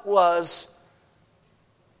on what was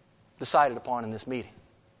decided upon in this meeting.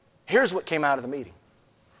 Here's what came out of the meeting.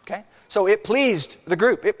 Okay? So it pleased the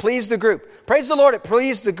group. It pleased the group. Praise the Lord, it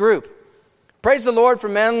pleased the group. Praise the Lord for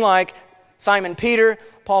men like Simon Peter,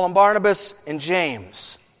 Paul and Barnabas, and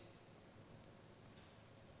James,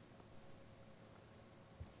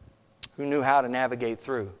 who knew how to navigate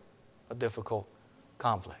through a difficult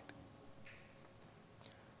conflict.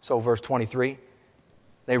 So verse 23,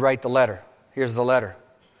 they write the letter. Here's the letter.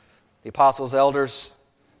 The apostles, elders,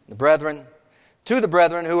 the brethren, to the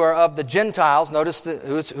brethren who are of the Gentiles. Notice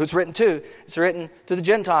who's written to. It's written to the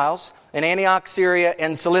Gentiles in Antioch, Syria,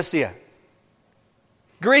 and Cilicia.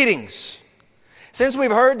 Greetings. Since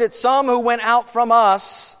we've heard that some who went out from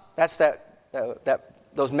us, that's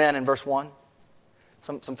those men in verse 1.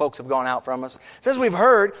 Some folks have gone out from us. Since we've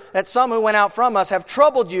heard that some who went out from us have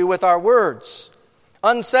troubled you with our words,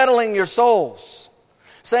 unsettling your souls,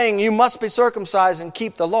 saying you must be circumcised and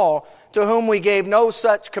keep the law, to whom we gave no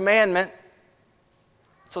such commandment.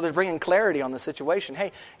 So they're bringing clarity on the situation.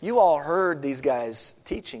 Hey, you all heard these guys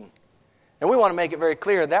teaching. And we want to make it very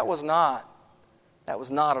clear that was not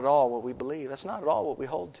at all what we believe. That's not at all what we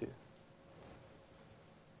hold to.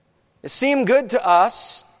 It seemed good to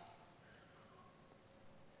us,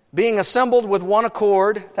 being assembled with one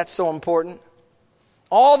accord. That's so important.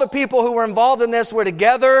 All the people who were involved in this were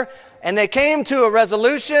together, and they came to a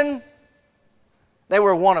resolution. They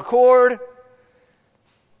were one accord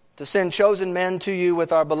to send chosen men to you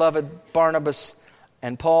with our beloved Barnabas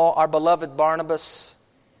and Paul. Our beloved Barnabas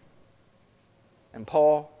and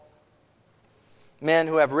Paul, men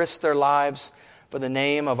who have risked their lives for the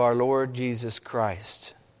name of our Lord Jesus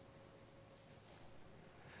Christ.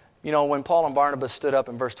 You know, when Paul and Barnabas stood up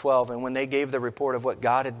in verse 12, and when they gave the report of what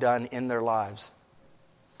God had done in their lives,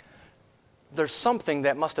 there's something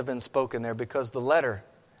that must have been spoken there, because the letter,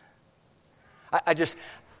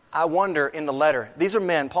 I wonder in the letter, these are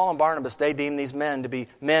men, Paul and Barnabas, they deem these men to be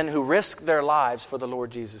men who risk their lives for the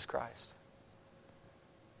Lord Jesus Christ.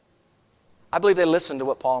 I believe they listened to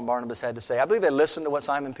what Paul and Barnabas had to say. I believe they listened to what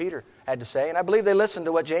Simon Peter had to say, and I believe they listened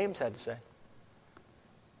to what James had to say.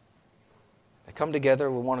 They come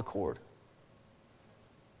together with one accord.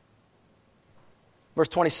 Verse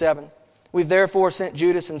 27, we've therefore sent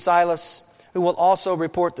Judas and Silas, who will also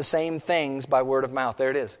report the same things by word of mouth. There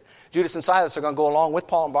it is. Judas and Silas are going to go along with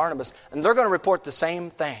Paul and Barnabas, and they're going to report the same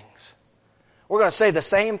things. We're going to say the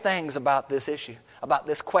same things about this issue, about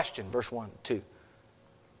this question, verse 1, 2.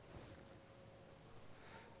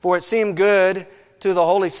 For it seemed good to the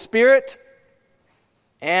Holy Spirit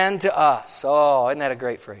and to us. Oh, isn't that a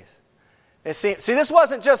great phrase? See, this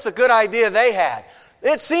wasn't just a good idea they had.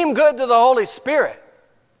 It seemed good to the Holy Spirit.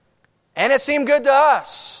 And it seemed good to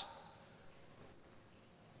us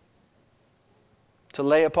to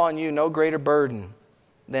lay upon you no greater burden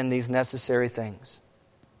than these necessary things.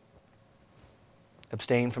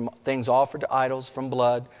 Abstain from things offered to idols, from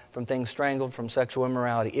blood, from things strangled, from sexual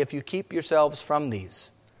immorality. If you keep yourselves from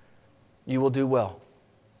these, you will do well.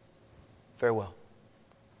 Farewell.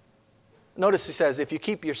 Notice he says, if you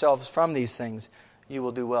keep yourselves from these things, you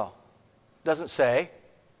will do well. Doesn't say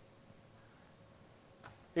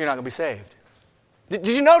you're not going to be saved. Did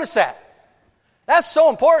you notice that? That's so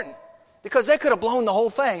important, because they could have blown the whole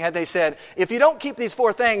thing had they said, if you don't keep these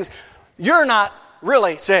 4 things, you're not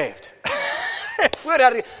really saved. We'd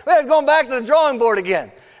have gone back to the drawing board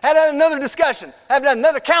again. Had another discussion. Had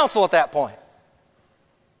another council at that point.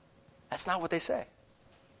 That's not what they say.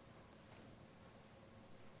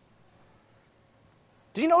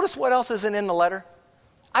 Do you notice what else isn't in the letter?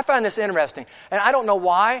 I find this interesting, and I don't know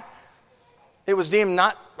why it was deemed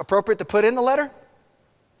not appropriate to put in the letter.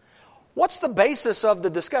 What's the basis of the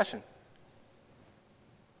discussion?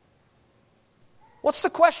 What's the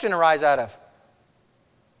question arise out of?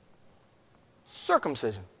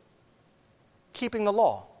 Circumcision. Keeping the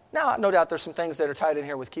law. Now, no doubt there's some things that are tied in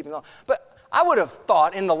here with keeping the law, but I would have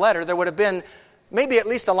thought in the letter there would have been maybe at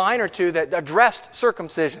least a line or two that addressed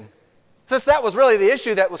circumcision, since that was really the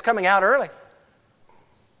issue that was coming out early.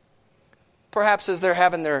 Perhaps as they're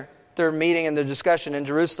having their meeting and the discussion in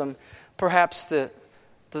Jerusalem, perhaps the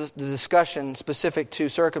discussion specific to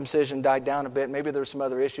circumcision died down a bit. Maybe there were some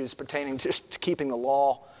other issues pertaining just to keeping the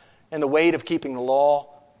law and the weight of keeping the law.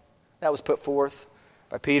 That was put forth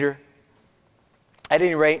by Peter. At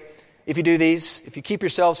any rate, if you do these, if you keep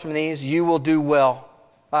yourselves from these, you will do well.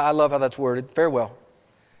 I love how that's worded. Farewell.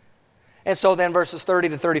 And so then verses 30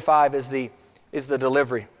 to 35 is the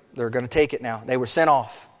delivery. They're going to take it now. They were sent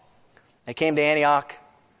off. They came to Antioch,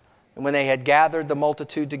 and when they had gathered the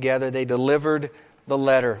multitude together, they delivered the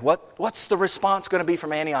letter. What's the response going to be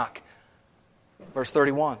from Antioch? Verse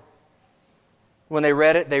 31. When they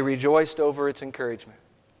read it, they rejoiced over its encouragement.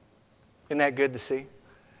 Isn't that good to see?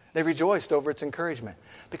 They rejoiced over its encouragement.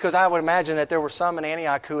 Because I would imagine that there were some in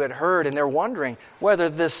Antioch who had heard, and they're wondering whether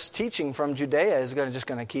this teaching from Judea is just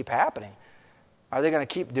going to keep happening. Are they going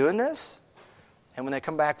to keep doing this? And when they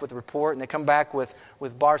come back with the report, and they come back with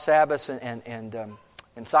Barsabbas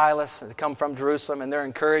and Silas, and they come from Jerusalem, and they're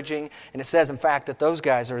encouraging. And it says, in fact, that those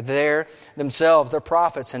guys are there themselves. They're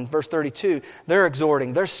prophets. In verse 32, they're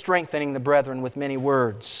exhorting, they're strengthening the brethren with many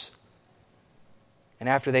words. And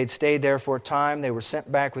after they'd stayed there for a time, they were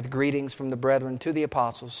sent back with greetings from the brethren to the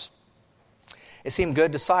apostles. It seemed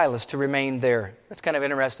good to Silas to remain there. It's kind of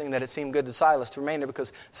interesting that it seemed good to Silas to remain there,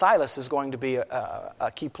 because Silas is going to be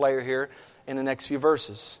a key player here in the next few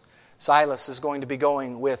verses. Silas is going to be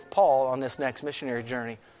going with Paul on this next missionary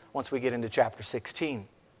journey once we get into chapter 16.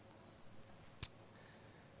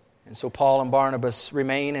 And so Paul and Barnabas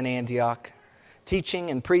remain in Antioch, teaching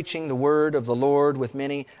and preaching the word of the Lord with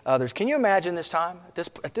many others. Can you imagine this time,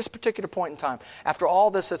 at this particular point in time, after all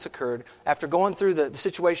this that's occurred, after going through the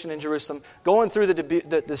situation in Jerusalem, going through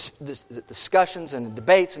the discussions and the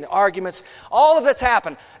debates and the arguments, all of that's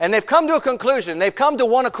happened, and they've come to a conclusion, they've come to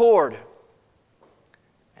one accord.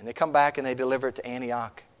 And they come back and they deliver it to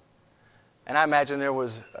Antioch. And I imagine there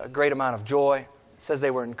was a great amount of joy. It says they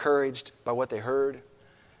were encouraged by what they heard.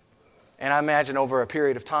 And I imagine over a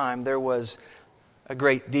period of time there was a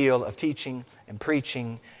great deal of teaching and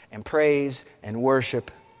preaching and praise and worship,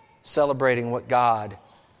 celebrating what God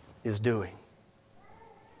is doing.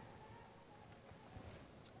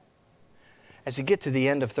 As you get to the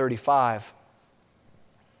end of 35,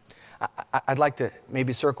 I'd like to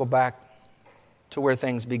maybe circle back to where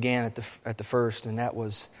things began at the first, and that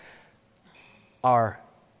was our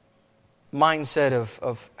mindset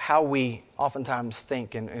of how we oftentimes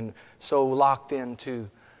think and so locked into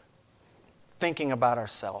thinking about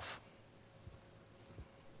ourselves.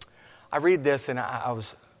 I read this and I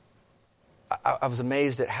was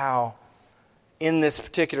amazed at how in this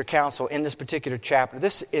particular council, in this particular chapter,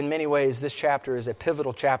 this in many ways, this chapter is a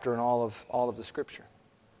pivotal chapter in all of the Scripture.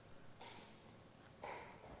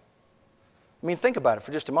 I mean, think about it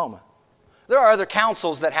for just a moment. There are other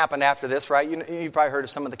councils that happened after this, right? You've probably heard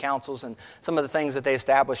of some of the councils and some of the things that they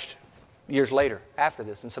established years later after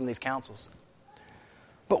this in some of these councils.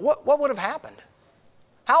 But what would have happened?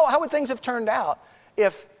 How would things have turned out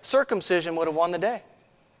if circumcision would have won the day?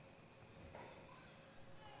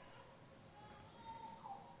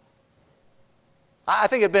 I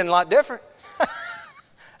think it would have been a lot different.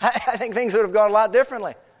 I think things would have gone a lot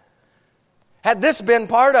differently. Had this been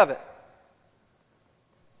part of it.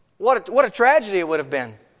 What a tragedy it would have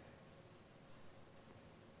been.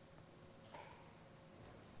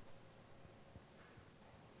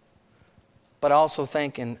 But I also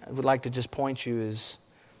think, and I would like to just point you as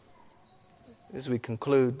we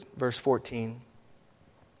conclude verse 14,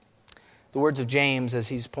 the words of James as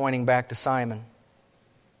he's pointing back to Simon.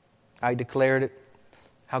 I declared it,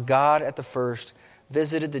 how God at the first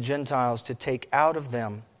visited the Gentiles to take out of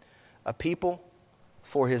them a people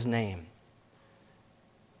for His name.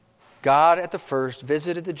 God at the first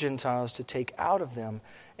visited the Gentiles to take out of them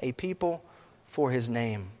a people for His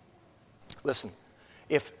name. Listen,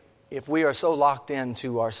 if we are so locked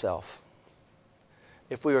into ourselves,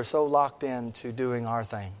 if we are so locked into doing our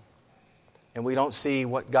thing, and we don't see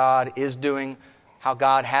what God is doing, how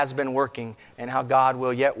God has been working, and how God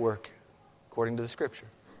will yet work, according to the Scripture,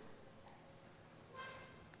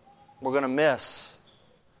 we're going to miss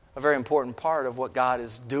a very important part of what God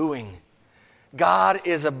is doing. God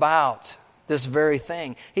is about this very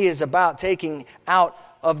thing. He is about taking out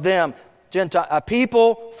of them Gentile, a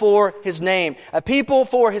people for His name. A people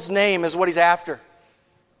for His name is what He's after.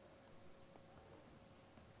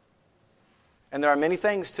 And there are many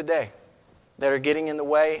things today that are getting in the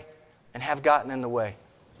way and have gotten in the way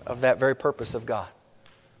of that very purpose of God.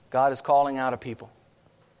 God is calling out a people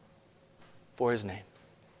for His name.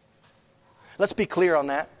 Let's be clear on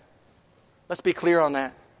that. Let's be clear on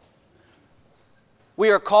that. We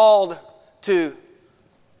are called to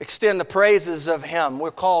extend the praises of Him.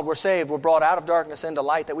 We're called, we're saved, we're brought out of darkness into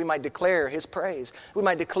light that we might declare His praise. We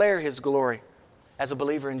might declare His glory as a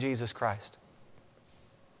believer in Jesus Christ.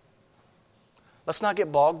 Let's not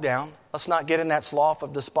get bogged down. Let's not get in that slough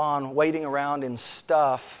of despair, waiting around in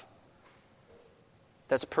stuff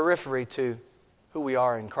that's periphery to who we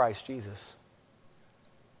are in Christ Jesus.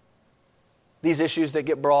 These issues that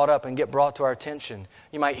get brought up and get brought to our attention,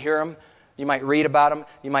 you might hear them, you might read about them,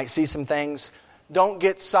 you might see some things. Don't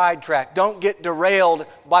get sidetracked. Don't get derailed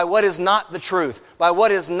by what is not the truth, by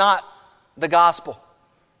what is not the gospel.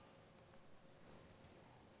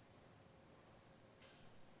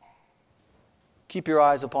 Keep your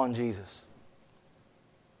eyes upon Jesus.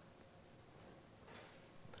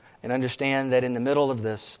 And understand that in the middle of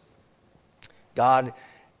this, God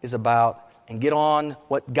is about, and get on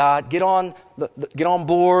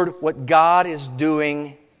board what God is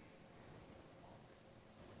doing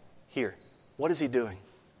here. What is He doing?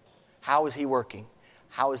 How is He working?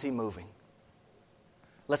 How is He moving?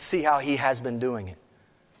 Let's see how He has been doing it.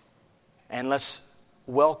 And let's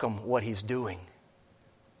welcome what He's doing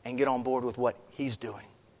and get on board with what He's doing.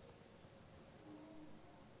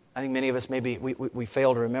 I think many of us maybe we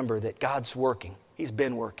fail to remember that God's working. He's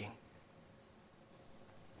been working.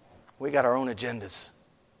 We got our own agendas.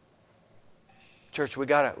 Church, we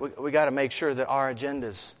got to make sure that our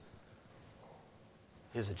agenda's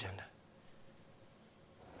His agenda.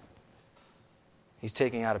 He's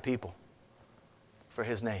taking out a people for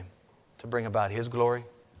His name to bring about His glory,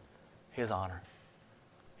 His honor,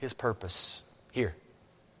 His purpose here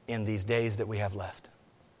in these days that we have left.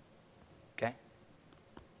 Okay?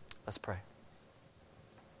 Let's pray.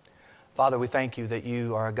 Father, we thank You that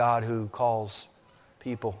You are a God who calls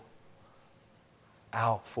people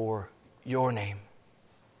out for Your name.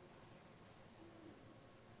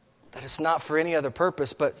 That it's not for any other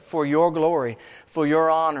purpose, but for your glory, for your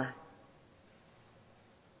honor.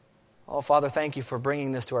 Oh, Father, thank you for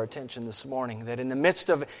bringing this to our attention this morning, that in the midst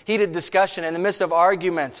of heated discussion, in the midst of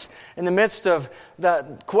arguments, in the midst of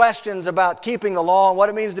the questions about keeping the law and what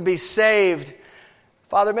it means to be saved,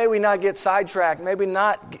 Father, may we not get sidetracked. May we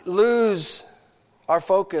not lose our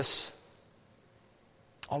focus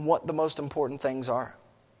on what the most important things are.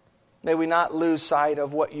 May we not lose sight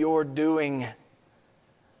of what you're doing.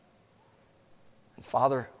 And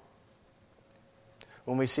Father,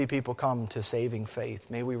 when we see people come to saving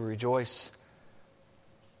faith, may we rejoice.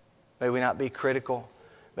 May we not be critical.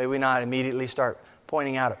 May we not immediately start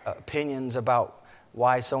pointing out opinions about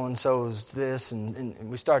why so-and-so's this, and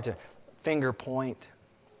we start to finger point.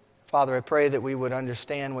 Father, I pray that we would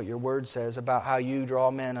understand what your word says about how you draw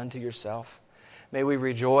men unto yourself. May we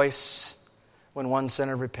rejoice when one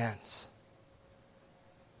sinner repents.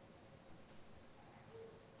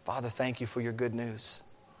 Father, thank you for your good news.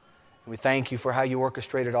 We thank you for how you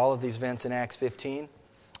orchestrated all of these events in Acts 15.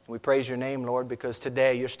 We praise your name, Lord, because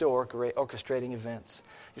today you're still orchestrating events.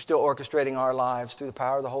 You're still orchestrating our lives through the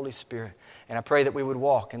power of the Holy Spirit. And I pray that we would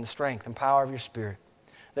walk in the strength and power of your Spirit.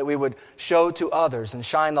 That we would show to others and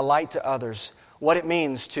shine the light to others what it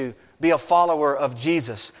means to be a follower of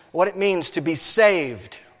Jesus. What it means to be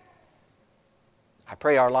saved. I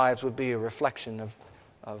pray our lives would be a reflection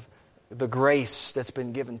of the grace that's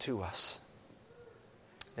been given to us.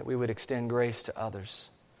 That we would extend grace to others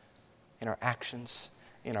in our actions,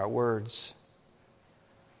 in our words.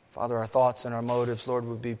 Father, our thoughts and our motives, Lord,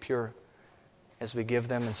 would be pure as we give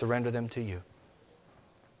them and surrender them to you.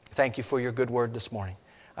 Thank you for your good word this morning.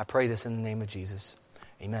 I pray this in the name of Jesus.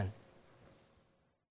 Amen.